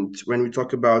important when we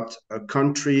talk about a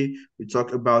country, we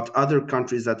talk about other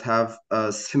countries that have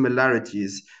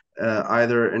similarities,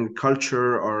 either in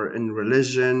culture or in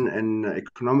religion and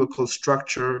economical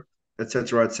structure,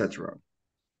 etc., etc.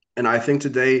 And I think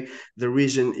today the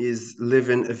region is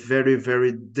living a very,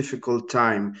 very difficult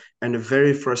time and a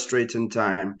very frustrating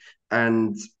time.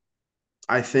 And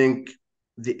I think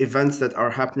the events that are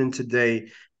happening today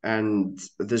and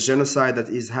the genocide that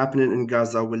is happening in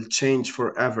Gaza will change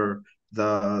forever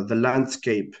the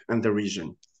landscape and the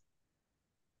region.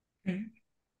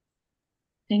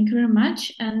 Thank you very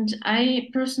much. And I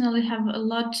personally have a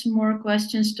lot more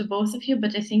questions to both of you,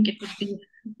 but I think it would be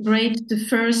great to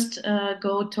first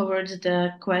go towards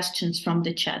the questions from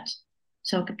the chat.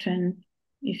 So, Katrin,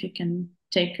 if you can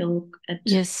take a look at.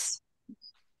 Yes.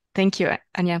 Thank you,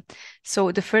 Anya.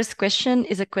 So the first question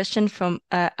is a question from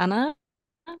Anna.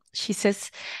 She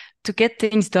says, to get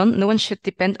things done, no one should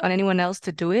depend on anyone else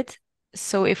to do it.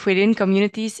 So if within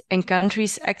communities and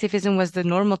countries, activism was the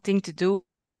normal thing to do,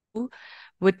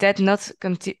 would that not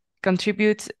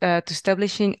contribute to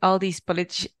establishing all these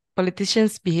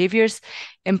politicians' behaviors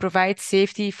and provide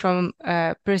safety from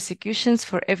persecutions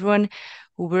for everyone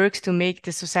who works to make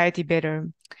the society better?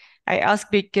 I ask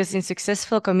because in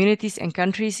successful communities and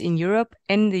countries in Europe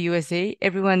and the USA,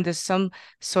 everyone does some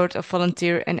sort of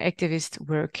volunteer and activist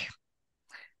work.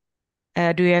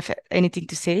 Do you have anything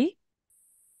to say?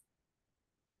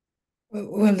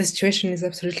 Well, the situation is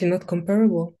absolutely not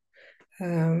comparable.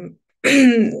 I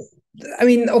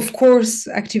mean, of course,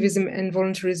 activism and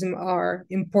volunteerism are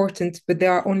important, but they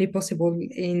are only possible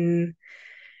in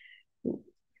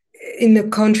a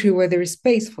country where there is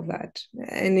space for that,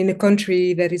 and in a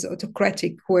country that is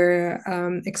autocratic, where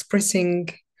expressing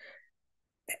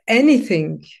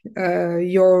anything,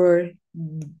 your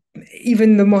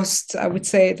even the most, I would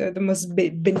say, the most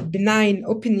benign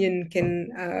opinion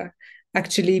can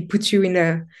actually put you in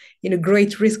a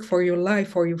great risk for your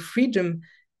life or your freedom.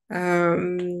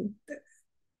 I'm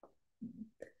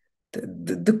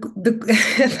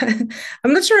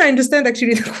not sure I understand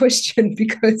actually the question,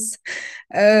 because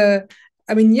I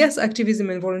mean, yes, activism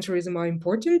and volunteerism are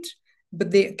important,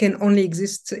 but they can only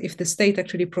exist if the state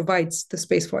actually provides the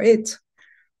space for it.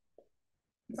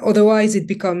 Otherwise, it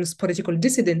becomes political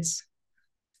dissidence.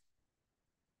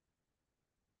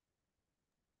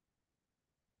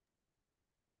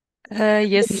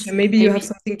 Yes. Maybe you have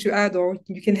something to add, or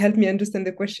you can help me understand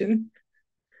the question.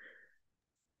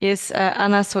 Yes,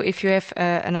 Anna, so if you have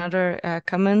another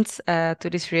comment to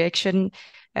this reaction,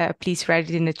 please write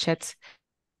it in the chat.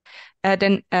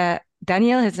 Then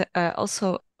Daniel has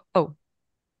also, oh,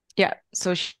 yeah,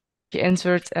 so she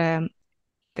answered,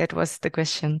 that was the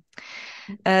question.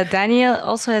 Daniel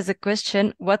also has a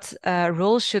question. What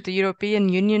role should the European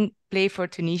Union play for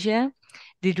Tunisia?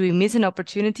 Did we miss an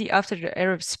opportunity after the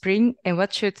Arab Spring? And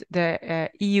what should the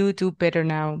EU do better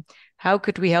now? How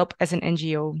could we help as an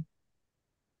NGO?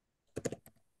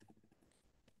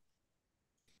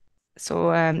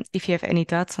 So if you have any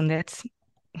thoughts on that.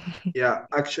 Yeah,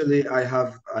 actually, I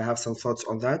have some thoughts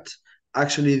on that.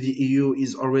 Actually, the EU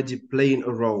is already playing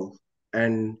a role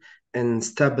in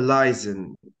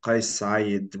stabilizing Qais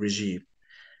Said regime.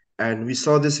 And we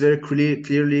saw this very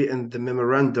clearly in the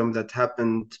memorandum that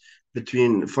happened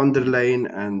between von der Leyen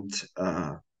and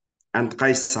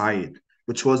Qais Said,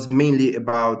 which was mainly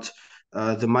about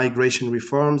the migration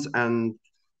reforms and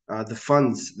the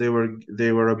funds they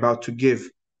were about to give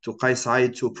to Qais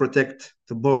Said to protect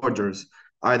the borders,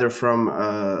 either from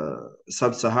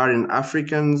sub-Saharan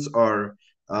Africans or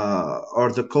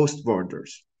the coast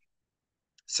borders.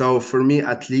 So for me,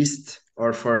 at least,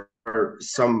 or for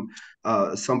some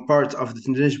part of the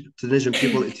Tunisian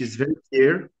people, it is very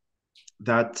clear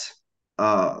that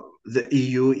the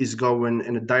EU is going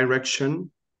in a direction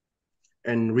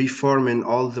and reforming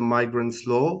all the migrants'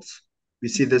 laws We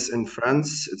see this in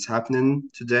France. It's happening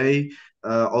today.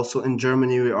 Also in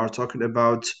Germany, we are talking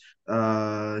about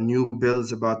new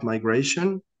bills about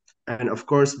migration. And of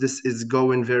course, this is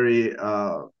going very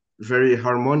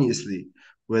harmoniously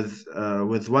with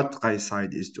what Qais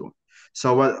Said is doing.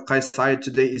 So what Qais Said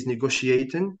today is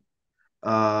negotiating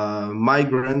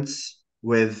migrants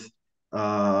with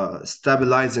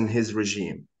stabilizing his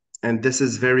regime. And this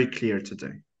is very clear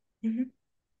today. Mm-hmm.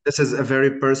 This is a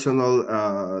very personal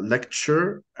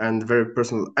lecture and very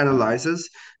personal analysis.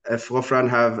 If Ghofran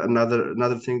have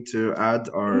another thing to add,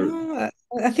 or no,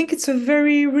 I think it's a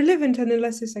very relevant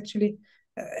analysis actually,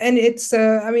 and it's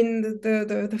I mean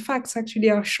the facts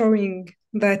actually are showing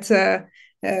that the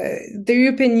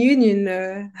European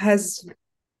Union has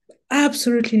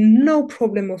absolutely no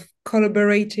problem of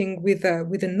collaborating with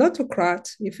an autocrat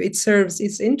if it serves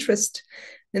its interest.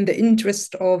 And the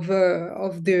interest of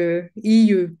the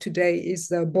EU today is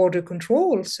border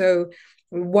control. So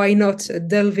why not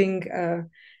delving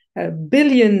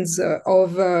billions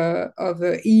of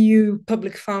EU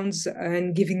public funds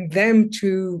and giving them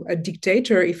to a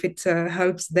dictator if it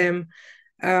helps them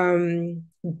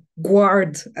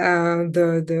guard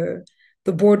the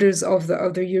borders of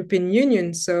the European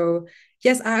Union. So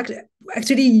yes,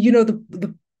 actually, you know,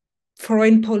 the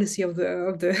foreign policy of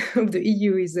the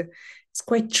EU is it's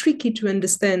quite tricky to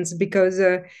understand because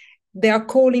they are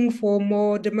calling for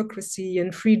more democracy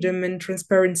and freedom and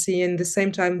transparency, and at the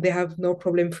same time they have no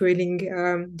problem fueling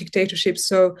dictatorship.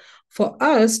 So for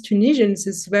us Tunisians,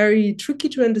 it's very tricky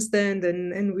to understand,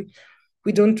 and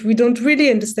we don't really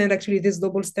understand actually these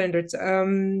double standards.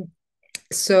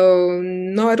 So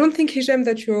no, I don't think, Hichem,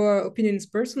 that your opinion is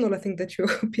personal. I think that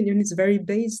your opinion is very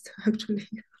based, actually.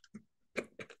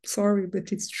 Sorry,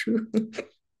 but it's true.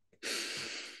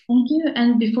 Thank you.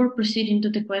 And before proceeding to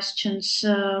the questions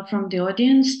from the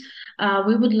audience,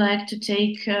 we would like to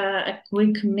take a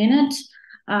quick minute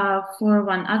for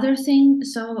one other thing.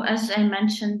 So as I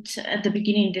mentioned at the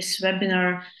beginning, this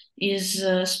webinar is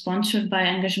sponsored by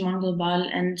Engagement Global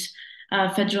and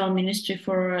Federal Ministry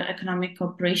for Economic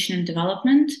Cooperation and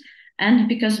Development. And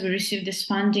because we received this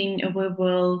funding, we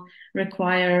will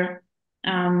require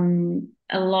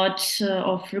a lot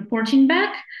of reporting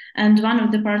back. And one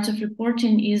of the parts of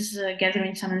reporting is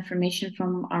gathering some information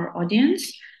from our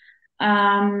audience. We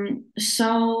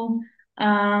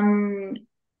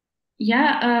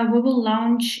will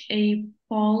launch a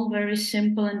poll, very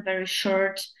simple and very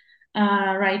short.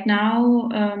 Right now,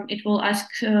 it will ask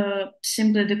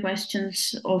simply the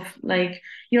questions of like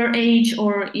your age,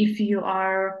 or if you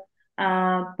are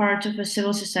part of a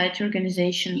civil society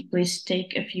organization, please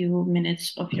take a few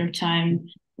minutes of your time.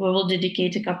 We will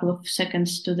dedicate a couple of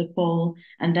seconds to the poll,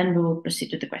 and then we will proceed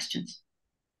to the questions.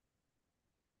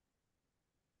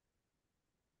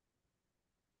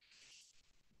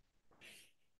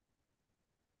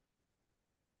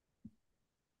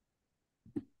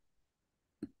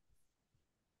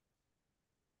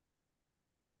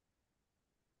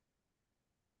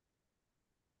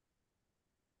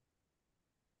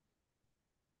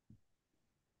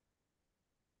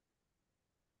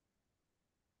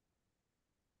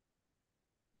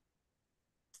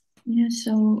 Yeah,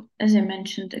 so as I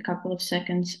mentioned, a couple of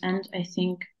seconds, and I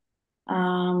think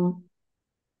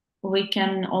we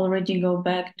can already go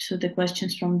back to the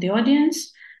questions from the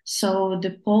audience. So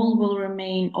the poll will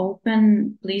remain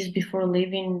open. Please, before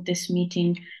leaving this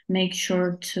meeting, make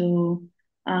sure to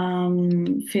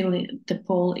fill the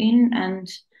poll in. And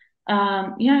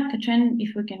Katrin,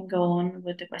 if we can go on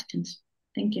with the questions.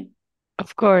 Thank you.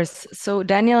 Of course. So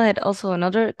Daniel had also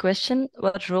another question.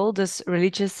 What role does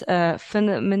religious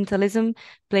fundamentalism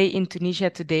play in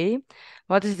Tunisia today?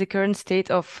 What is the current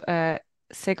state of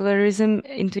secularism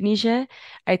in Tunisia?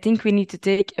 I think we need to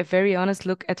take a very honest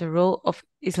look at the role of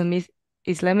Islamic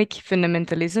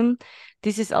fundamentalism.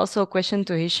 This is also a question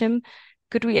to Hichem.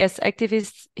 Could we as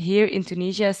activists here in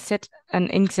Tunisia set an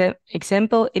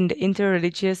example in the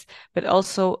interreligious but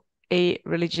also a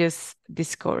religious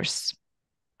discourse?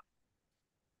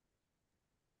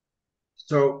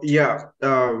 So yeah,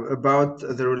 about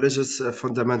the religious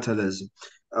fundamentalism.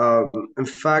 In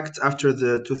fact, after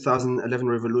the 2011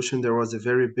 revolution, there was a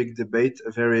very big debate,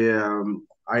 a very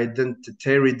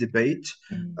identitary debate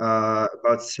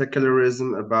about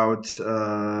secularism, about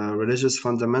religious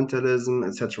fundamentalism,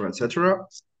 etc., etc.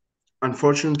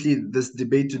 Unfortunately, this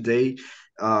debate today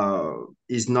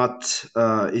is not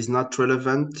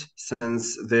relevant,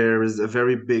 since there is a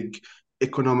very big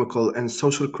economical and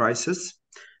social crisis.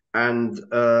 And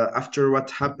after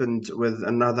what happened with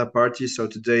another party, so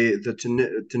today the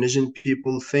Tunisian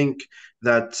people think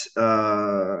that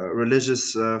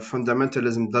religious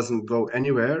fundamentalism doesn't go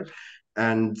anywhere.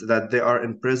 and that they are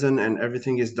in prison and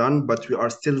everything is done, but we are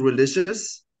still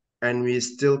religious and we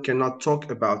still cannot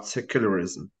talk about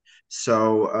secularism.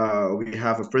 So we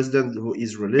have a president who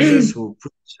is religious, who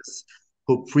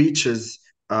preaches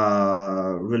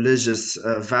religious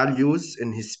values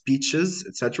in his speeches,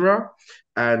 etc.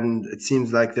 And it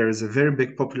seems like there is a very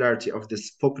big popularity of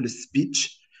this populist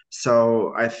speech.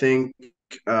 So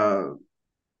uh,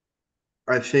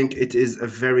 I think it is a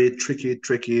very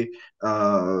tricky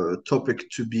topic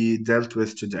to be dealt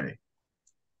with today.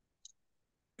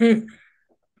 Mm.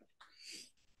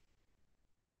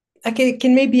 I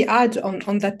can maybe add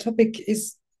on that topic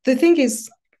is the thing is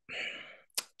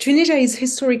Tunisia is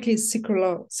historically a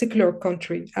secular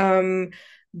country.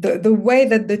 The way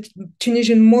that the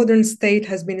Tunisian modern state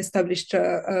has been established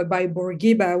by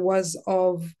Bourguiba was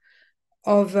of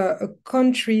a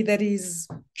country that is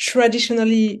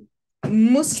traditionally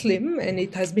Muslim, and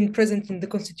it has been present in the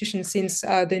constitution since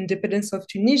the independence of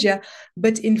Tunisia,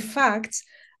 but in fact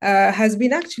has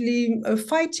been actually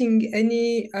fighting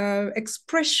any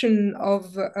expression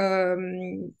of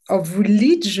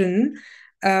religion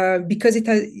because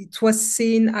it was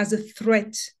seen as a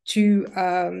threat to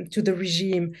the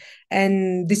regime,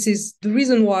 and this is the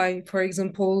reason why, for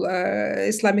example,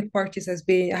 Islamic parties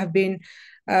have been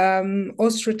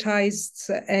ostracized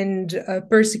and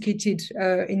persecuted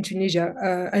in Tunisia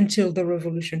until the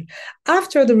revolution.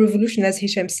 After the revolution, as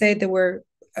Hichem said, there were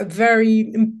a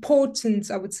very important,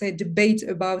 I would say, debate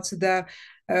about the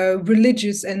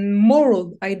religious and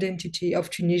moral identity of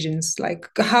Tunisians, like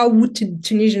how would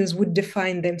Tunisians would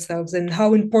define themselves and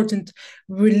how important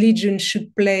religion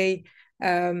should play,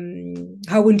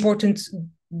 how important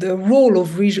the role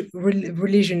of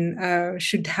religion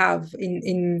should have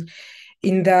in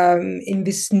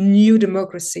this new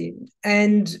democracy.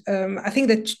 And I think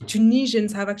that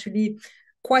Tunisians have actually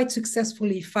quite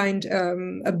successfully find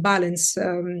a balance,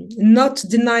 not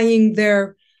denying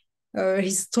their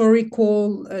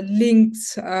historical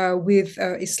links with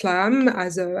Islam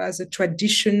as a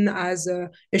tradition, as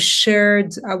a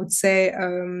shared, I would say,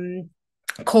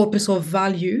 corpus of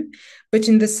value, but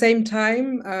in the same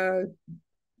time,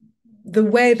 the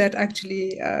way that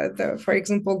actually, for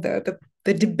example,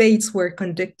 the debates were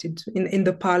conducted in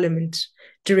the parliament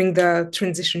during the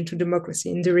transition to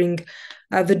democracy and during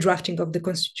the drafting of the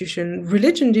constitution,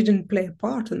 religion didn't play a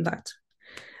part in that.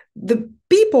 The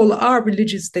people are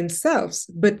religious themselves,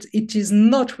 but it is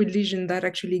not religion that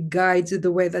actually guides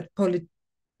the way that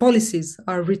policies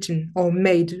are written or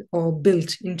made or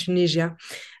built in Tunisia.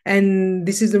 And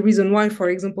this is the reason why, for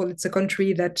example, it's a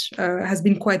country that has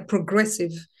been quite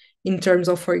progressive in terms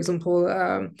of, for example,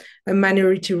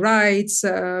 minority rights,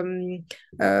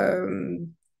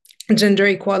 gender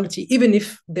equality, even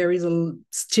if there is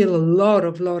still a lot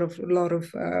of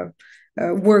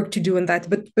work to do on that.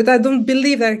 But I don't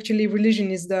believe that actually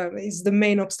religion is the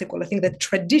main obstacle. I think that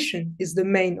tradition is the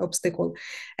main obstacle,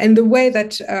 and the way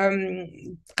that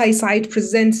Kais Said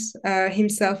presents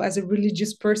himself as a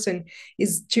religious person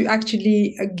is to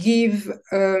actually give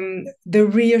the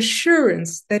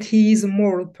reassurance that he is a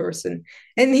moral person.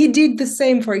 And he did the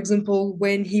same, for example,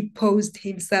 when he posed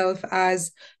himself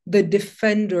as the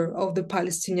defender of the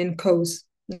Palestinian cause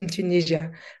in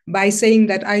Tunisia, by saying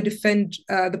that I defend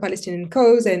the Palestinian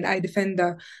cause and I defend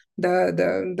the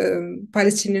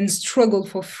Palestinian struggle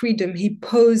for freedom. He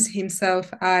posed himself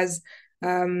as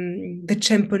the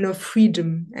champion of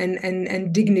freedom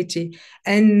and dignity.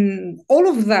 And all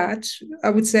of that, I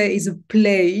would say, is a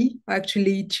play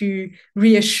actually to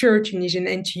reassure Tunisian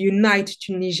and to unite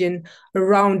Tunisian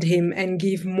around him and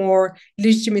give more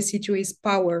legitimacy to his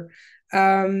power.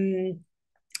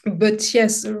 But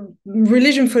yes,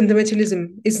 religion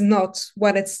fundamentalism is not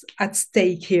what is at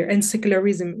stake here, and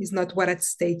secularism is not what at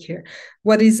stake here.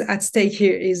 What is at stake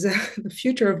here is the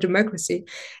future of democracy,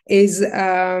 is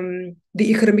the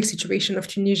economic situation of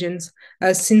Tunisians.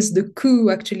 Since the coup,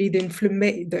 actually,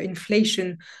 the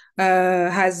inflation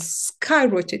has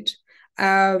skyrocketed.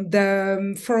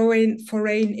 The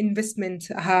foreign investment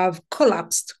have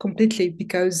collapsed completely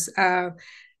because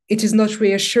it is not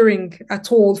reassuring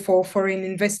at all for foreign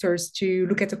investors to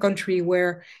look at a country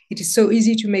where it is so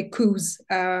easy to make coups.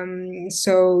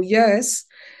 So yes,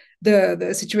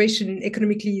 the situation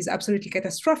economically is absolutely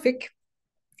catastrophic.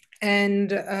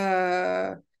 And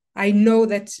I know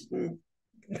that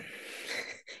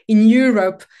in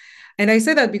Europe, and I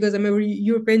say that because I'm a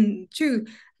European too,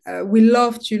 we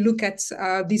love to look at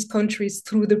these countries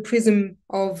through the prism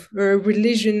of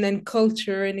religion and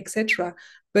culture and etc.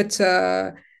 But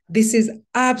this is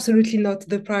absolutely not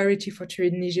the priority for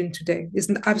Tunisian today. It's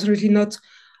absolutely not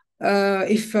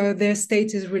if their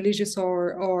state is religious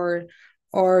or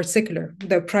or secular.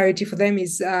 The priority for them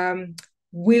is,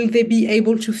 will they be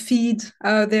able to feed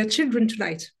their children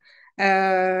tonight?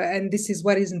 And this is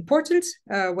what is important.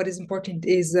 What is important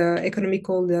is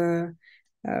economical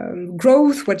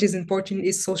growth. What is important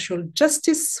is social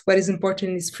justice. What is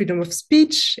important is freedom of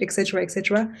speech,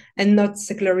 etc., and not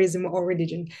secularism or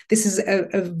religion. This is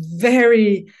a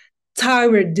very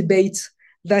tired debate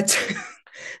that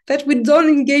that we don't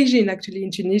engage in actually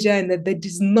in Tunisia, and that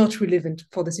is not relevant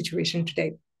for the situation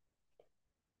today.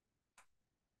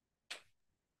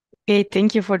 Okay,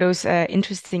 thank you for those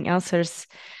interesting answers.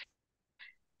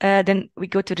 Then we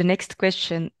go to the next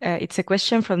question. It's a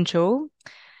question from Joe.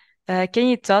 Can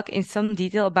you talk in some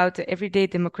detail about the everyday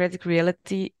democratic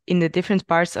reality in the different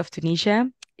parts of Tunisia?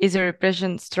 Is the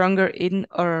repression stronger in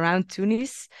or around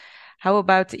Tunis? How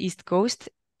about the East Coast?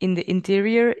 In the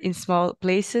interior, in small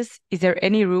places? Is there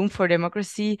any room for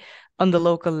democracy on the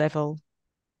local level?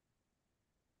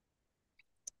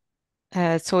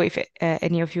 So if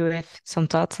any of you have some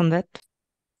thoughts on that.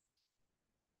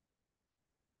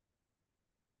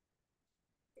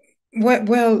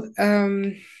 Well,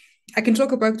 I can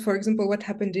talk about, for example, what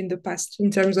happened in the past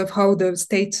in terms of how the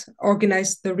state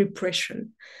organized the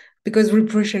repression, because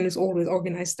repression is always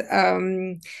organized.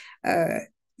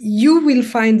 You will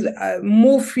find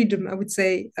more freedom, I would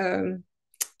say,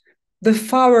 the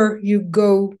farther you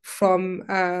go from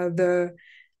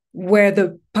where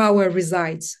the power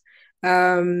resides.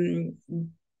 But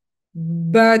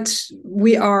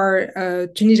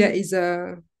Tunisia is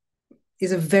a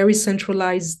very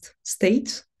centralized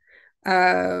state,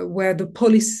 where the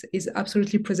police is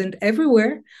absolutely present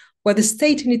everywhere, where the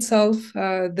state in itself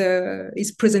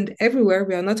is present everywhere.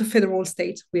 We are not a federal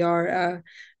state. We are a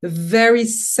very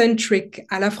centric,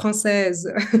 à la française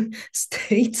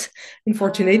state,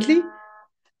 unfortunately.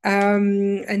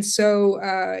 And so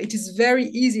it is very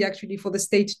easy actually for the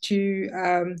state to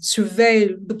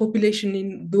surveil the population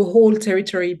in the whole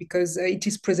territory, because it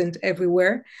is present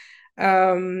everywhere.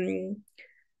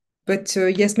 But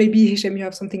yes, maybe Hichem, you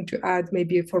have something to add,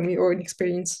 maybe from your own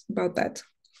experience about that.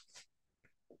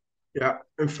 Yeah,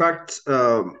 in fact,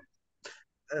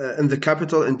 in the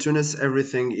capital in Tunis,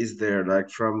 everything is there, like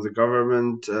from the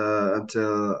government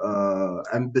until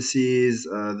embassies,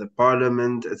 the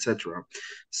parliament, etc.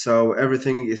 So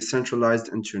everything is centralized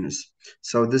in Tunis.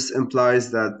 So this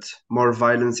implies that more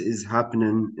violence is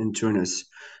happening in Tunis.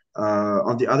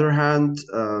 On the other hand,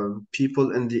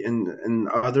 people in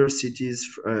other cities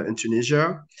in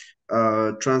Tunisia,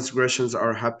 transgressions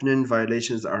are happening,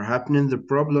 violations are happening. The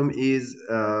problem is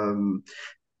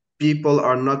people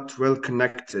are not well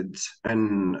connected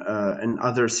in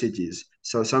other cities.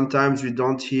 So sometimes we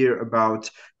don't hear about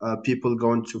people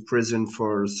going to prison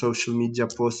for social media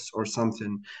posts or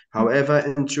something. However,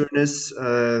 in Tunis,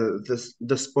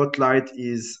 the spotlight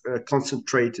is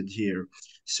concentrated here.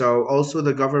 So also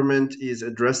the government is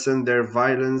addressing their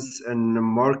violence in a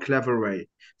more clever way.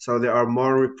 So they are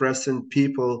more repressing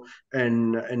people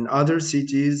in other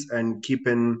cities and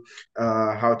keeping,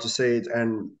 how to say it,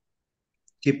 and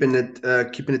keeping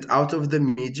it out of the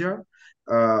media.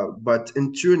 But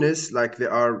in Tunis, like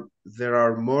there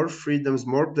are more freedoms,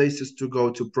 more places to go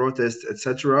to protest,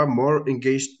 etc., more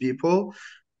engaged people,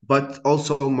 but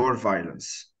also more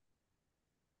violence.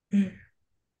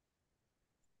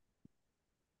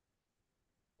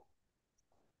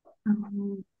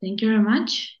 Thank you very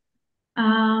much.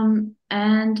 And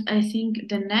I think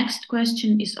the next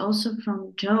question is also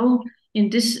from Joe. In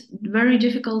this very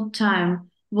difficult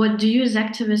time, what do you as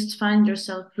activists find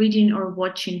yourself reading or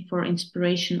watching for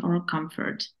inspiration or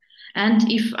comfort?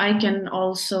 And if I can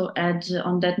also add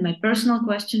on that my personal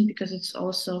question, because it's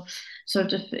also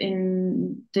sort of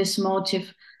in this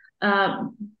motive,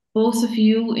 both of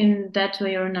you in that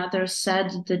way or another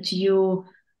said that you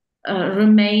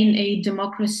remain a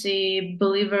democracy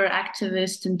believer,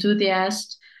 activist,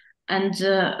 enthusiast, and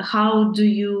how do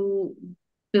you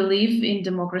believe in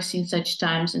democracy in such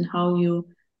times, and how you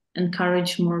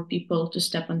encourage more people to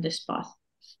step on this path?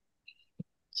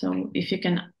 So if you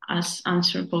can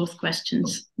answer both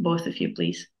questions, both of you,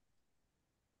 please.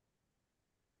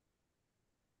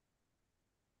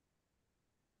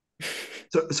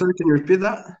 So, sorry, can you repeat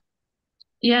that?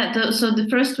 Yeah, so the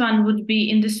first one would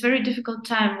be, in this very difficult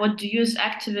time, what do you as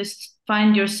activists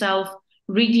find yourself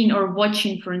reading or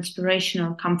watching for inspiration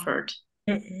or comfort?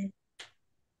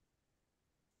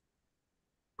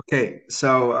 Okay,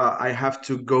 so I have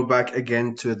to go back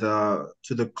again to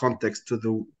the context, to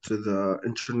the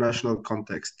international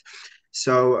context.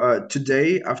 So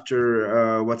today,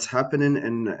 after what's happening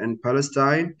in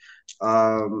Palestine,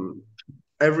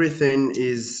 everything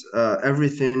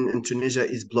in Tunisia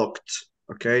is blocked.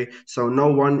 Okay, so no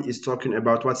one is talking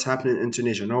about what's happening in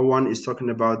Tunisia. No one is talking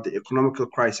about the economical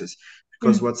crisis,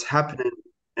 because what's happening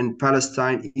in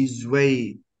Palestine is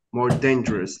way more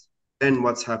dangerous than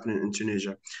what's happening in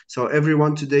Tunisia. So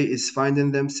everyone today is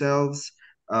finding themselves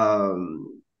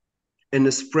in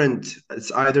a sprint.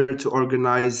 It's either to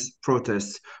organize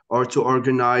protests or to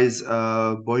organize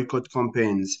boycott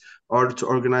campaigns or to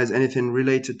organize anything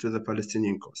related to the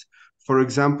Palestinian cause. For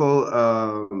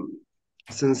example,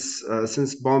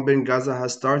 since bombing Gaza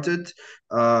has started,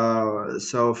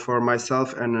 so for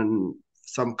myself and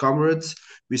some comrades,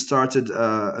 we started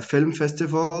a film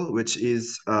festival, which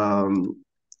is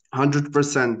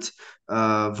 100%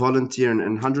 volunteer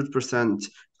and 100%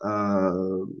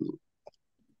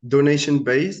 donation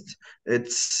based.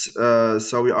 It's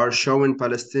so we are showing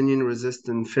Palestinian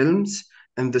resistant films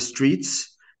in the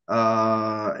streets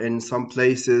in some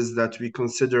places that we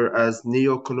consider as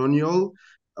neo-colonial,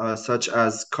 such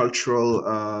as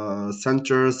cultural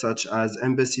centers, such as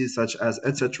embassies, such as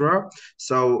etc.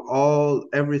 So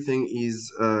everything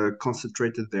is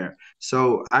concentrated there.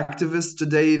 So activists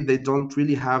today, they don't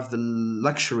really have the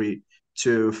luxury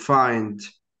to find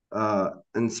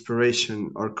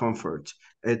inspiration or comfort.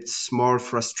 It's more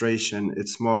frustration.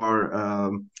 It's more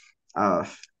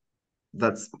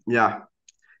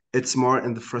it's more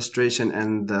in the frustration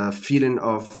and the feeling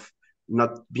of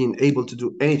not being able to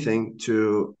do anything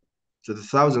to the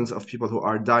thousands of people who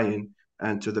are dying,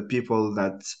 and to the people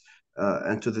that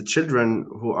and to the children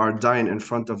who are dying in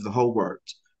front of the whole world.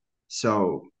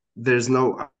 So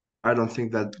I don't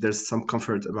think that there's some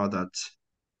comfort about that.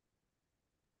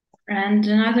 And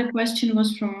another question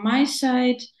was from my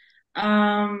side.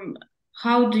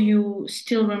 How do you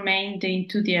still remain the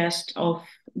enthusiast of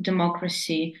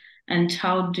democracy? And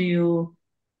how do you,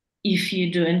 if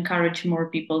you do, encourage more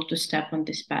people to step on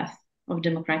this path of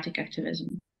democratic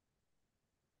activism?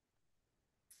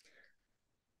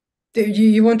 Do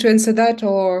you want to answer that,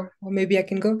 or maybe I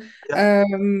can go? Yeah.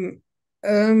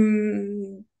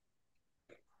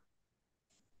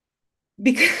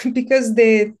 Because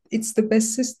it's the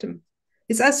best system.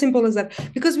 It's as simple as that.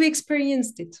 Because we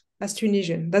experienced it as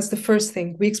Tunisian. That's the first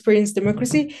thing. We experienced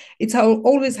democracy. It's how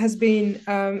always has been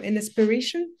an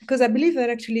aspiration. Because I believe that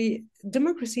actually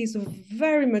democracy is a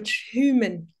very much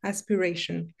human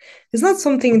aspiration. It's not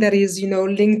something that is,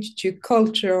 linked to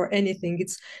culture or anything.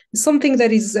 It's something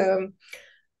that is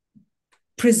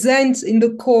present in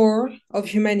the core of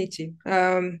humanity.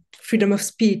 Freedom of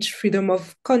speech, freedom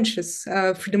of conscience,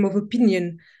 freedom of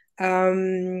opinion,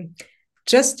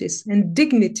 justice and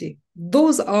dignity.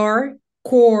 Those are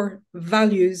core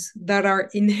values that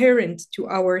are inherent to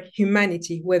our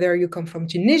humanity, whether you come from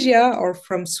Tunisia or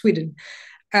from Sweden.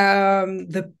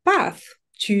 The path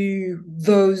to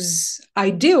those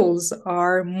ideals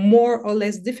are more or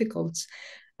less difficult.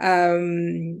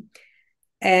 And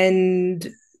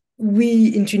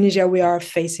we in Tunisia, we are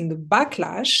facing the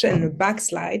backlash and the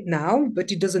backslide now,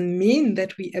 but it doesn't mean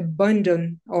that we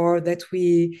abandon or that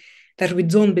we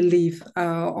don't believe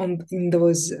in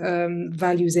those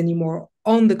values anymore.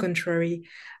 On the contrary,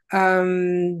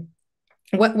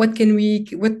 what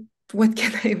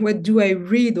do I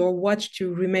read or watch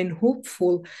to remain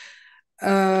hopeful?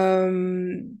 Well,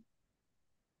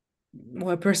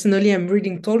 personally, I'm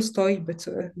reading Tolstoy, but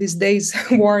these days,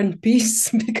 War and Peace,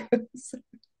 because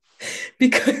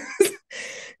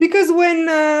because when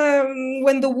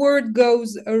the word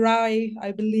goes awry,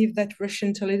 I believe that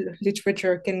Russian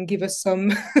literature can give us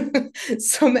some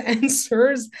some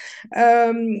answers.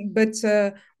 But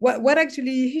what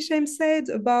actually Hichem said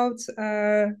about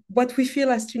what we feel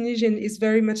as Tunisian is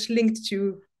very much linked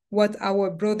to what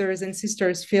our brothers and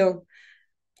sisters feel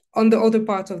on the other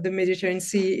part of the Mediterranean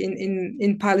Sea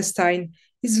in Palestine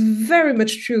is very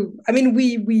much true. I mean,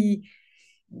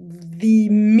 the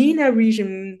MENA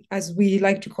region, as we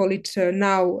like to call it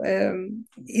now,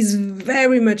 is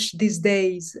very much these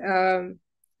days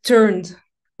turned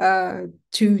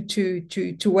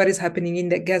to what is happening in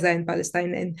the Gaza and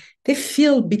Palestine, and they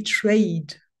feel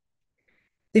betrayed.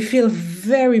 They feel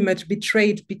very much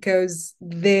betrayed because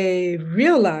they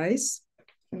realize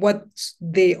what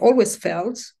they always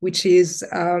felt, which is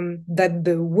that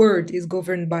the world is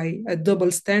governed by a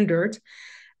double standard,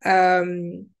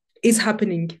 is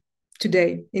happening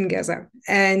today in Gaza.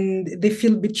 And they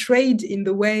feel betrayed in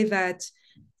the way that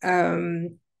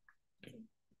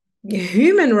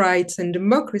human rights and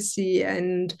democracy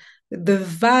and the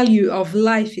value of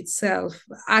life itself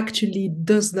actually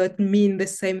does not mean the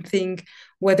same thing,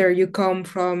 whether you come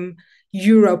from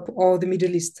Europe or the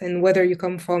Middle East, and whether you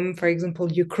come from, for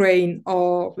example, Ukraine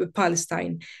or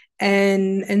Palestine.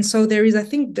 And so there is, I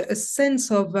think, a sense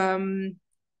of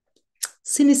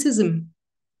cynicism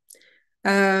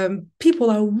people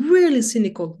are really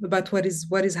cynical about what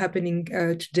is happening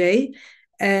today,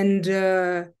 and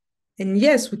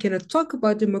yes, we cannot talk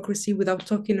about democracy without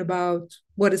talking about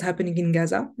what is happening in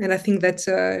Gaza. And I think that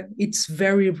it's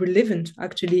very relevant,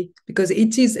 actually, because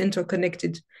it is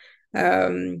interconnected.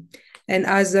 And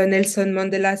as Nelson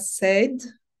Mandela said,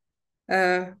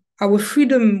 our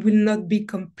freedom will not be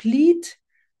complete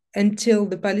until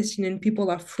the Palestinian people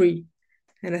are free.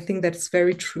 And I think that's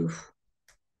very true.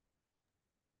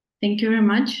 Thank you very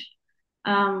much.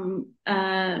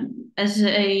 As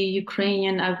a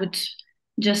Ukrainian, I would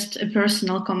just a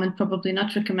personal comment, probably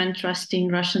not recommend trusting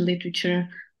Russian literature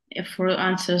for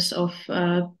answers of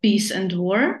peace and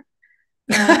war.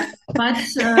 But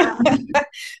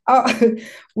oh,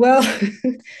 well,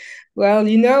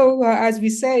 well, as we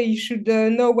say, you should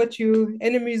know what your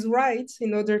enemies write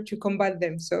in order to combat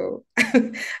them. So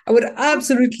I would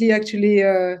absolutely actually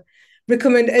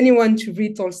recommend anyone to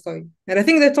read Tolstoy. And I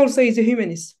think that Tolstoy is a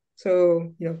humanist.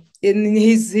 So, in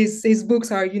his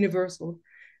books are universal.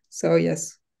 So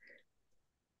yes,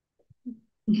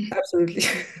 absolutely.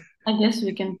 I guess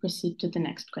we can proceed to the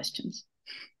next questions.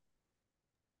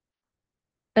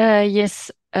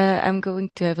 Yes, I'm going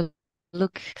to have a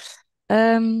look.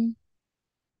 Then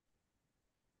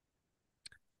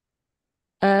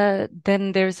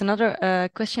there's another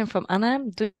question from Anna.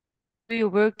 Do you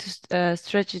work to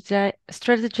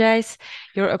strategize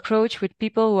your approach with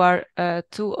people who are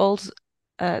too old,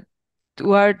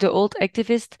 who are the old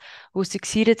activists who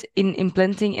succeeded in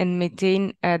implementing and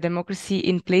maintain democracy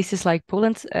in places like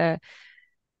Poland,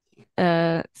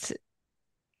 Czechia,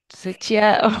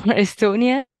 or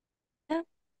Estonia?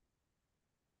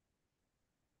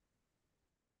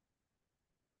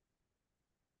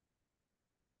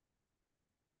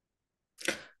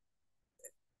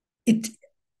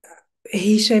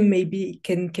 Hichem maybe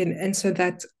can answer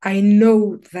that. I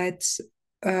know that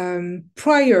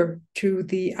prior to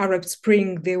the Arab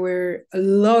Spring, there were a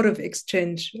lot of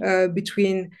exchange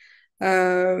between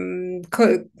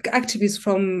activists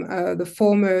from the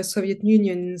former Soviet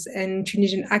Unions and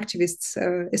Tunisian activists,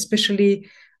 especially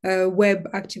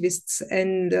web activists,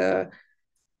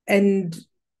 and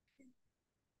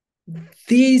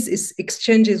these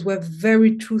exchanges were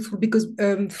very truthful because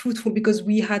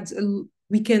we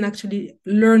can actually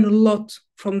learn a lot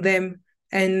from them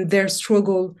and their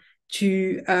struggle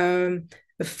to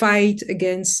fight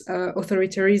against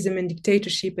authoritarianism and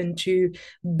dictatorship and to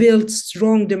build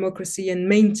strong democracy and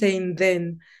maintain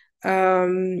them.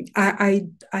 I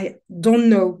don't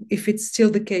know if it's still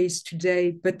the case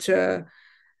today, but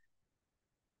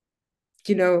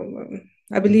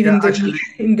I believe in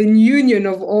the union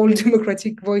of all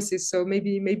democratic voices. So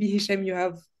maybe Hichem, you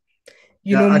know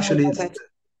more about that.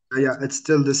 Yeah, it's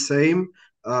still the same.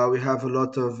 We have a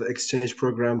lot of exchange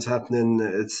programs happening.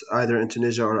 It's either in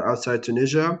Tunisia or outside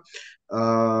Tunisia.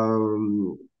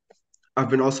 I've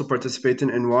been also participating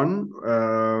in one.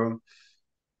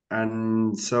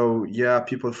 And so, yeah,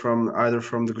 people from either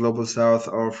from the global south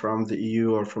or from the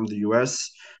EU or from the US,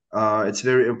 it's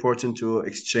very important to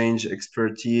exchange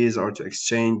expertise or to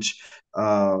exchange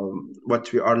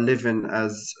what we are living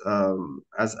as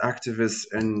activists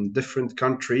in different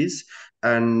countries.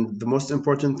 And the most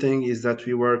important thing is that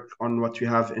we work on what we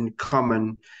have in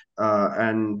common.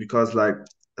 And because like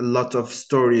a lot of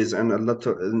stories and a lot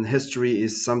of and history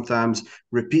is sometimes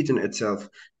repeating itself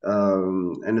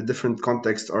in a different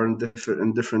context or in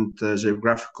different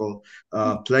geographical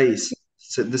place.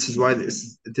 So this is why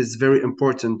it is very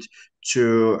important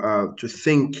to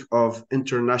think of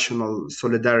international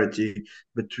solidarity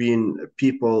between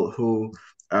people who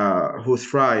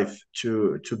thrive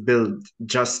to build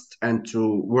just and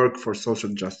to work for social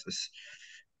justice.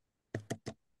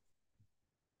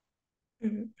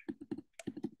 Mm-hmm.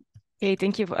 Okay,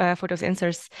 thank you for those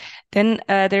answers. Then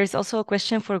there's also a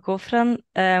question for Gofran.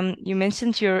 You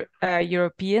mentioned you're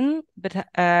European, but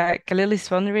Khalil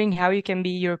is wondering how you can be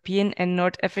European and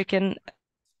North African,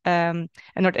 a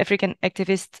North African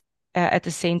activist at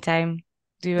the same time.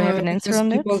 Do you have an answer on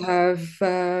that? People have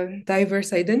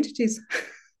diverse identities.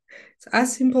 It's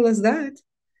as simple as that.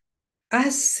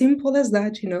 As simple as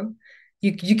that,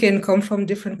 You can come from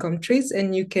different countries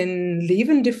and you can live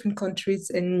in different countries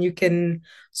and you can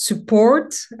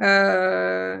support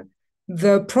the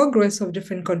progress of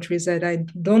different countries. And I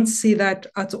don't see that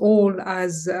at all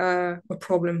as a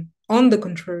problem. On the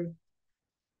contrary.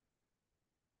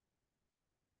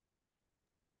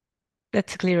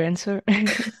 That's a clear answer.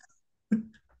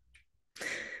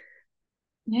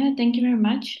 Yeah, thank you very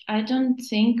much. I don't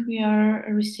think we are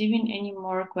receiving any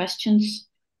more questions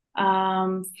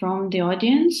from the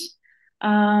audience.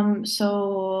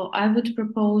 So I would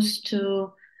propose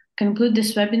to conclude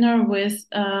this webinar with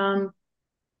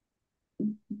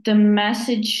the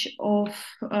message of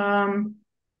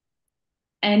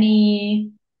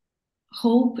any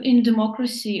hope in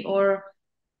democracy, or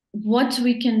what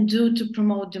we can do to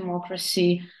promote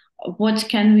democracy. What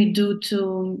can we do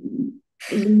to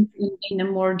live in a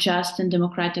more just and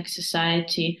democratic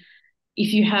society?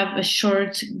 If you have a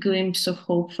short glimpse of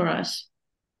hope for us.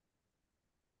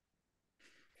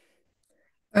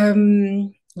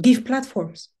 Give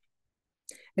platforms.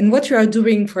 And what you are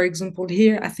doing, for example,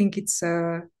 here, I think it's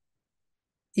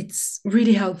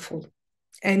really helpful.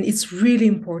 And it's really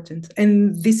important.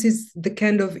 And this is the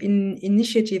kind of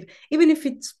initiative, even if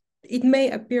it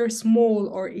may appear small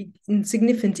or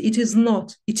insignificant, it is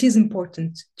not. It is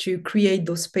important to create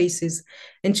those spaces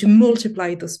and to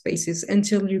multiply those spaces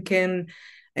until you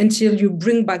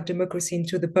bring back democracy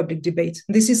into the public debate.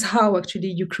 This is how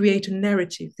actually you create a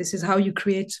narrative. This is how you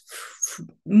create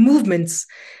movements,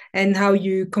 and how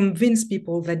you convince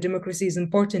people that democracy is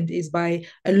important is by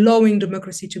allowing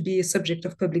democracy to be a subject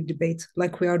of public debate,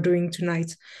 like we are doing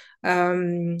tonight.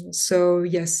 So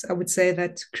yes, I would say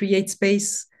that create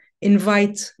space,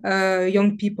 invite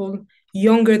young people,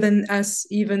 younger than us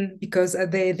even, because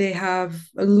they have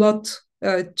a lot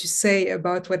to say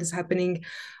about what is happening,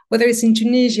 whether it's in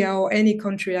Tunisia or any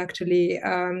country. Actually,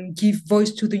 give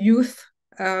voice to the youth,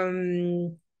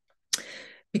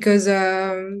 because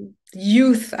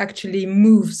youth actually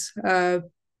moves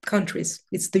countries.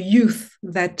 It's the youth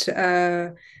that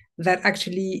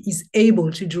actually is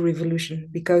able to do revolution,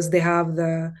 because they have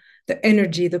the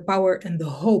energy, the power, and the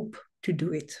hope to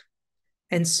do it.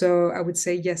 And so I would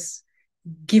say, yes,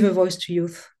 give a voice to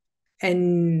youth,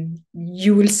 and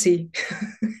you will see.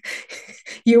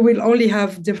 You will only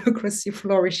have democracy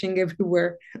flourishing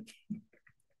everywhere.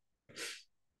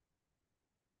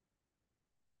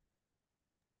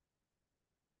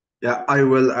 Yeah, I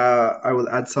will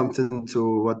add something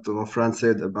to what Fran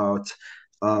said about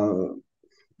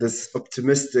this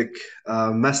optimistic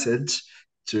message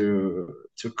to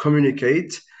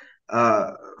communicate.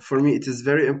 For me, it is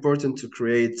very important to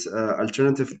create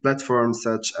alternative platforms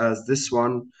such as this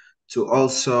one, to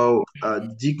also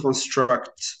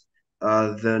deconstruct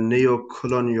the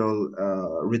neo-colonial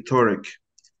rhetoric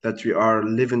that we are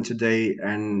living today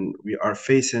and we are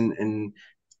facing in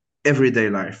everyday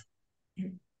life.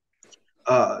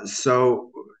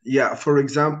 So yeah, for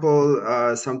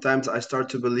example, sometimes I start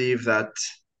to believe that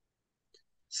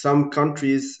some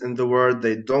countries in the world,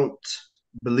 they don't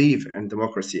believe in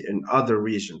democracy in other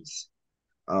regions.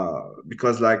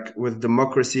 Because like with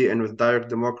democracy and with direct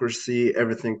democracy,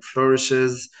 everything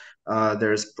flourishes.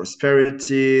 There's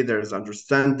prosperity, there's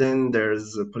understanding,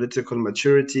 there's political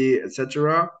maturity,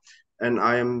 etc. And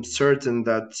I am certain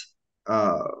that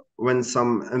when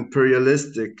some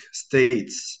imperialistic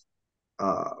states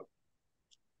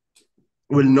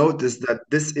will notice that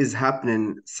this is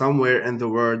happening somewhere in the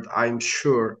world, I'm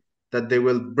sure that they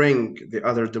will bring the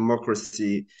other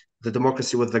democracy, the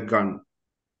democracy with the gun.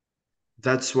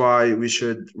 That's why we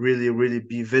should really, really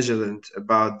be vigilant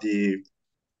about the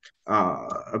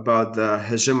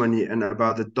hegemony and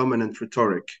about the dominant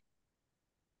rhetoric.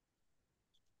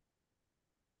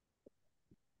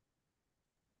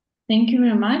 Thank you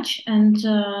very much, and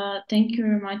thank you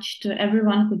very much to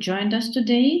everyone who joined us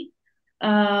today.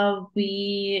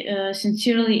 We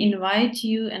sincerely invite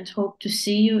you and hope to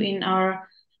see you in our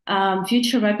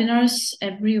future webinars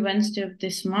every Wednesday of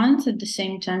this month at the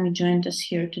same time you joined us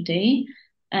here today.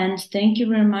 And thank you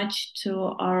very much to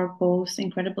our both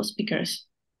incredible speakers.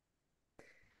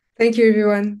 Thank you,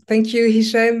 everyone. Thank you,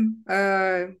 Hichem.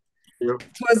 It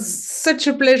was such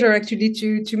a pleasure actually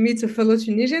to meet a fellow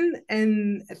Tunisian,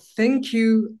 and thank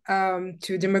you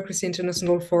to Democracy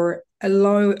International for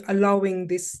allowing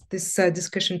this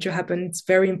discussion to happen. It's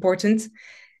very important,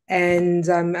 and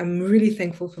I'm really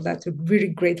thankful for that. I'm really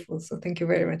grateful. So thank you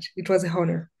very much. It was an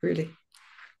honor, really.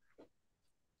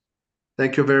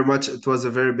 Thank you very much. It was a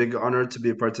very big honor to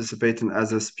be participating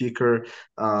as a speaker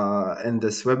in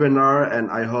this webinar,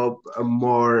 and I hope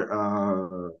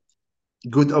more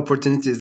good opportunities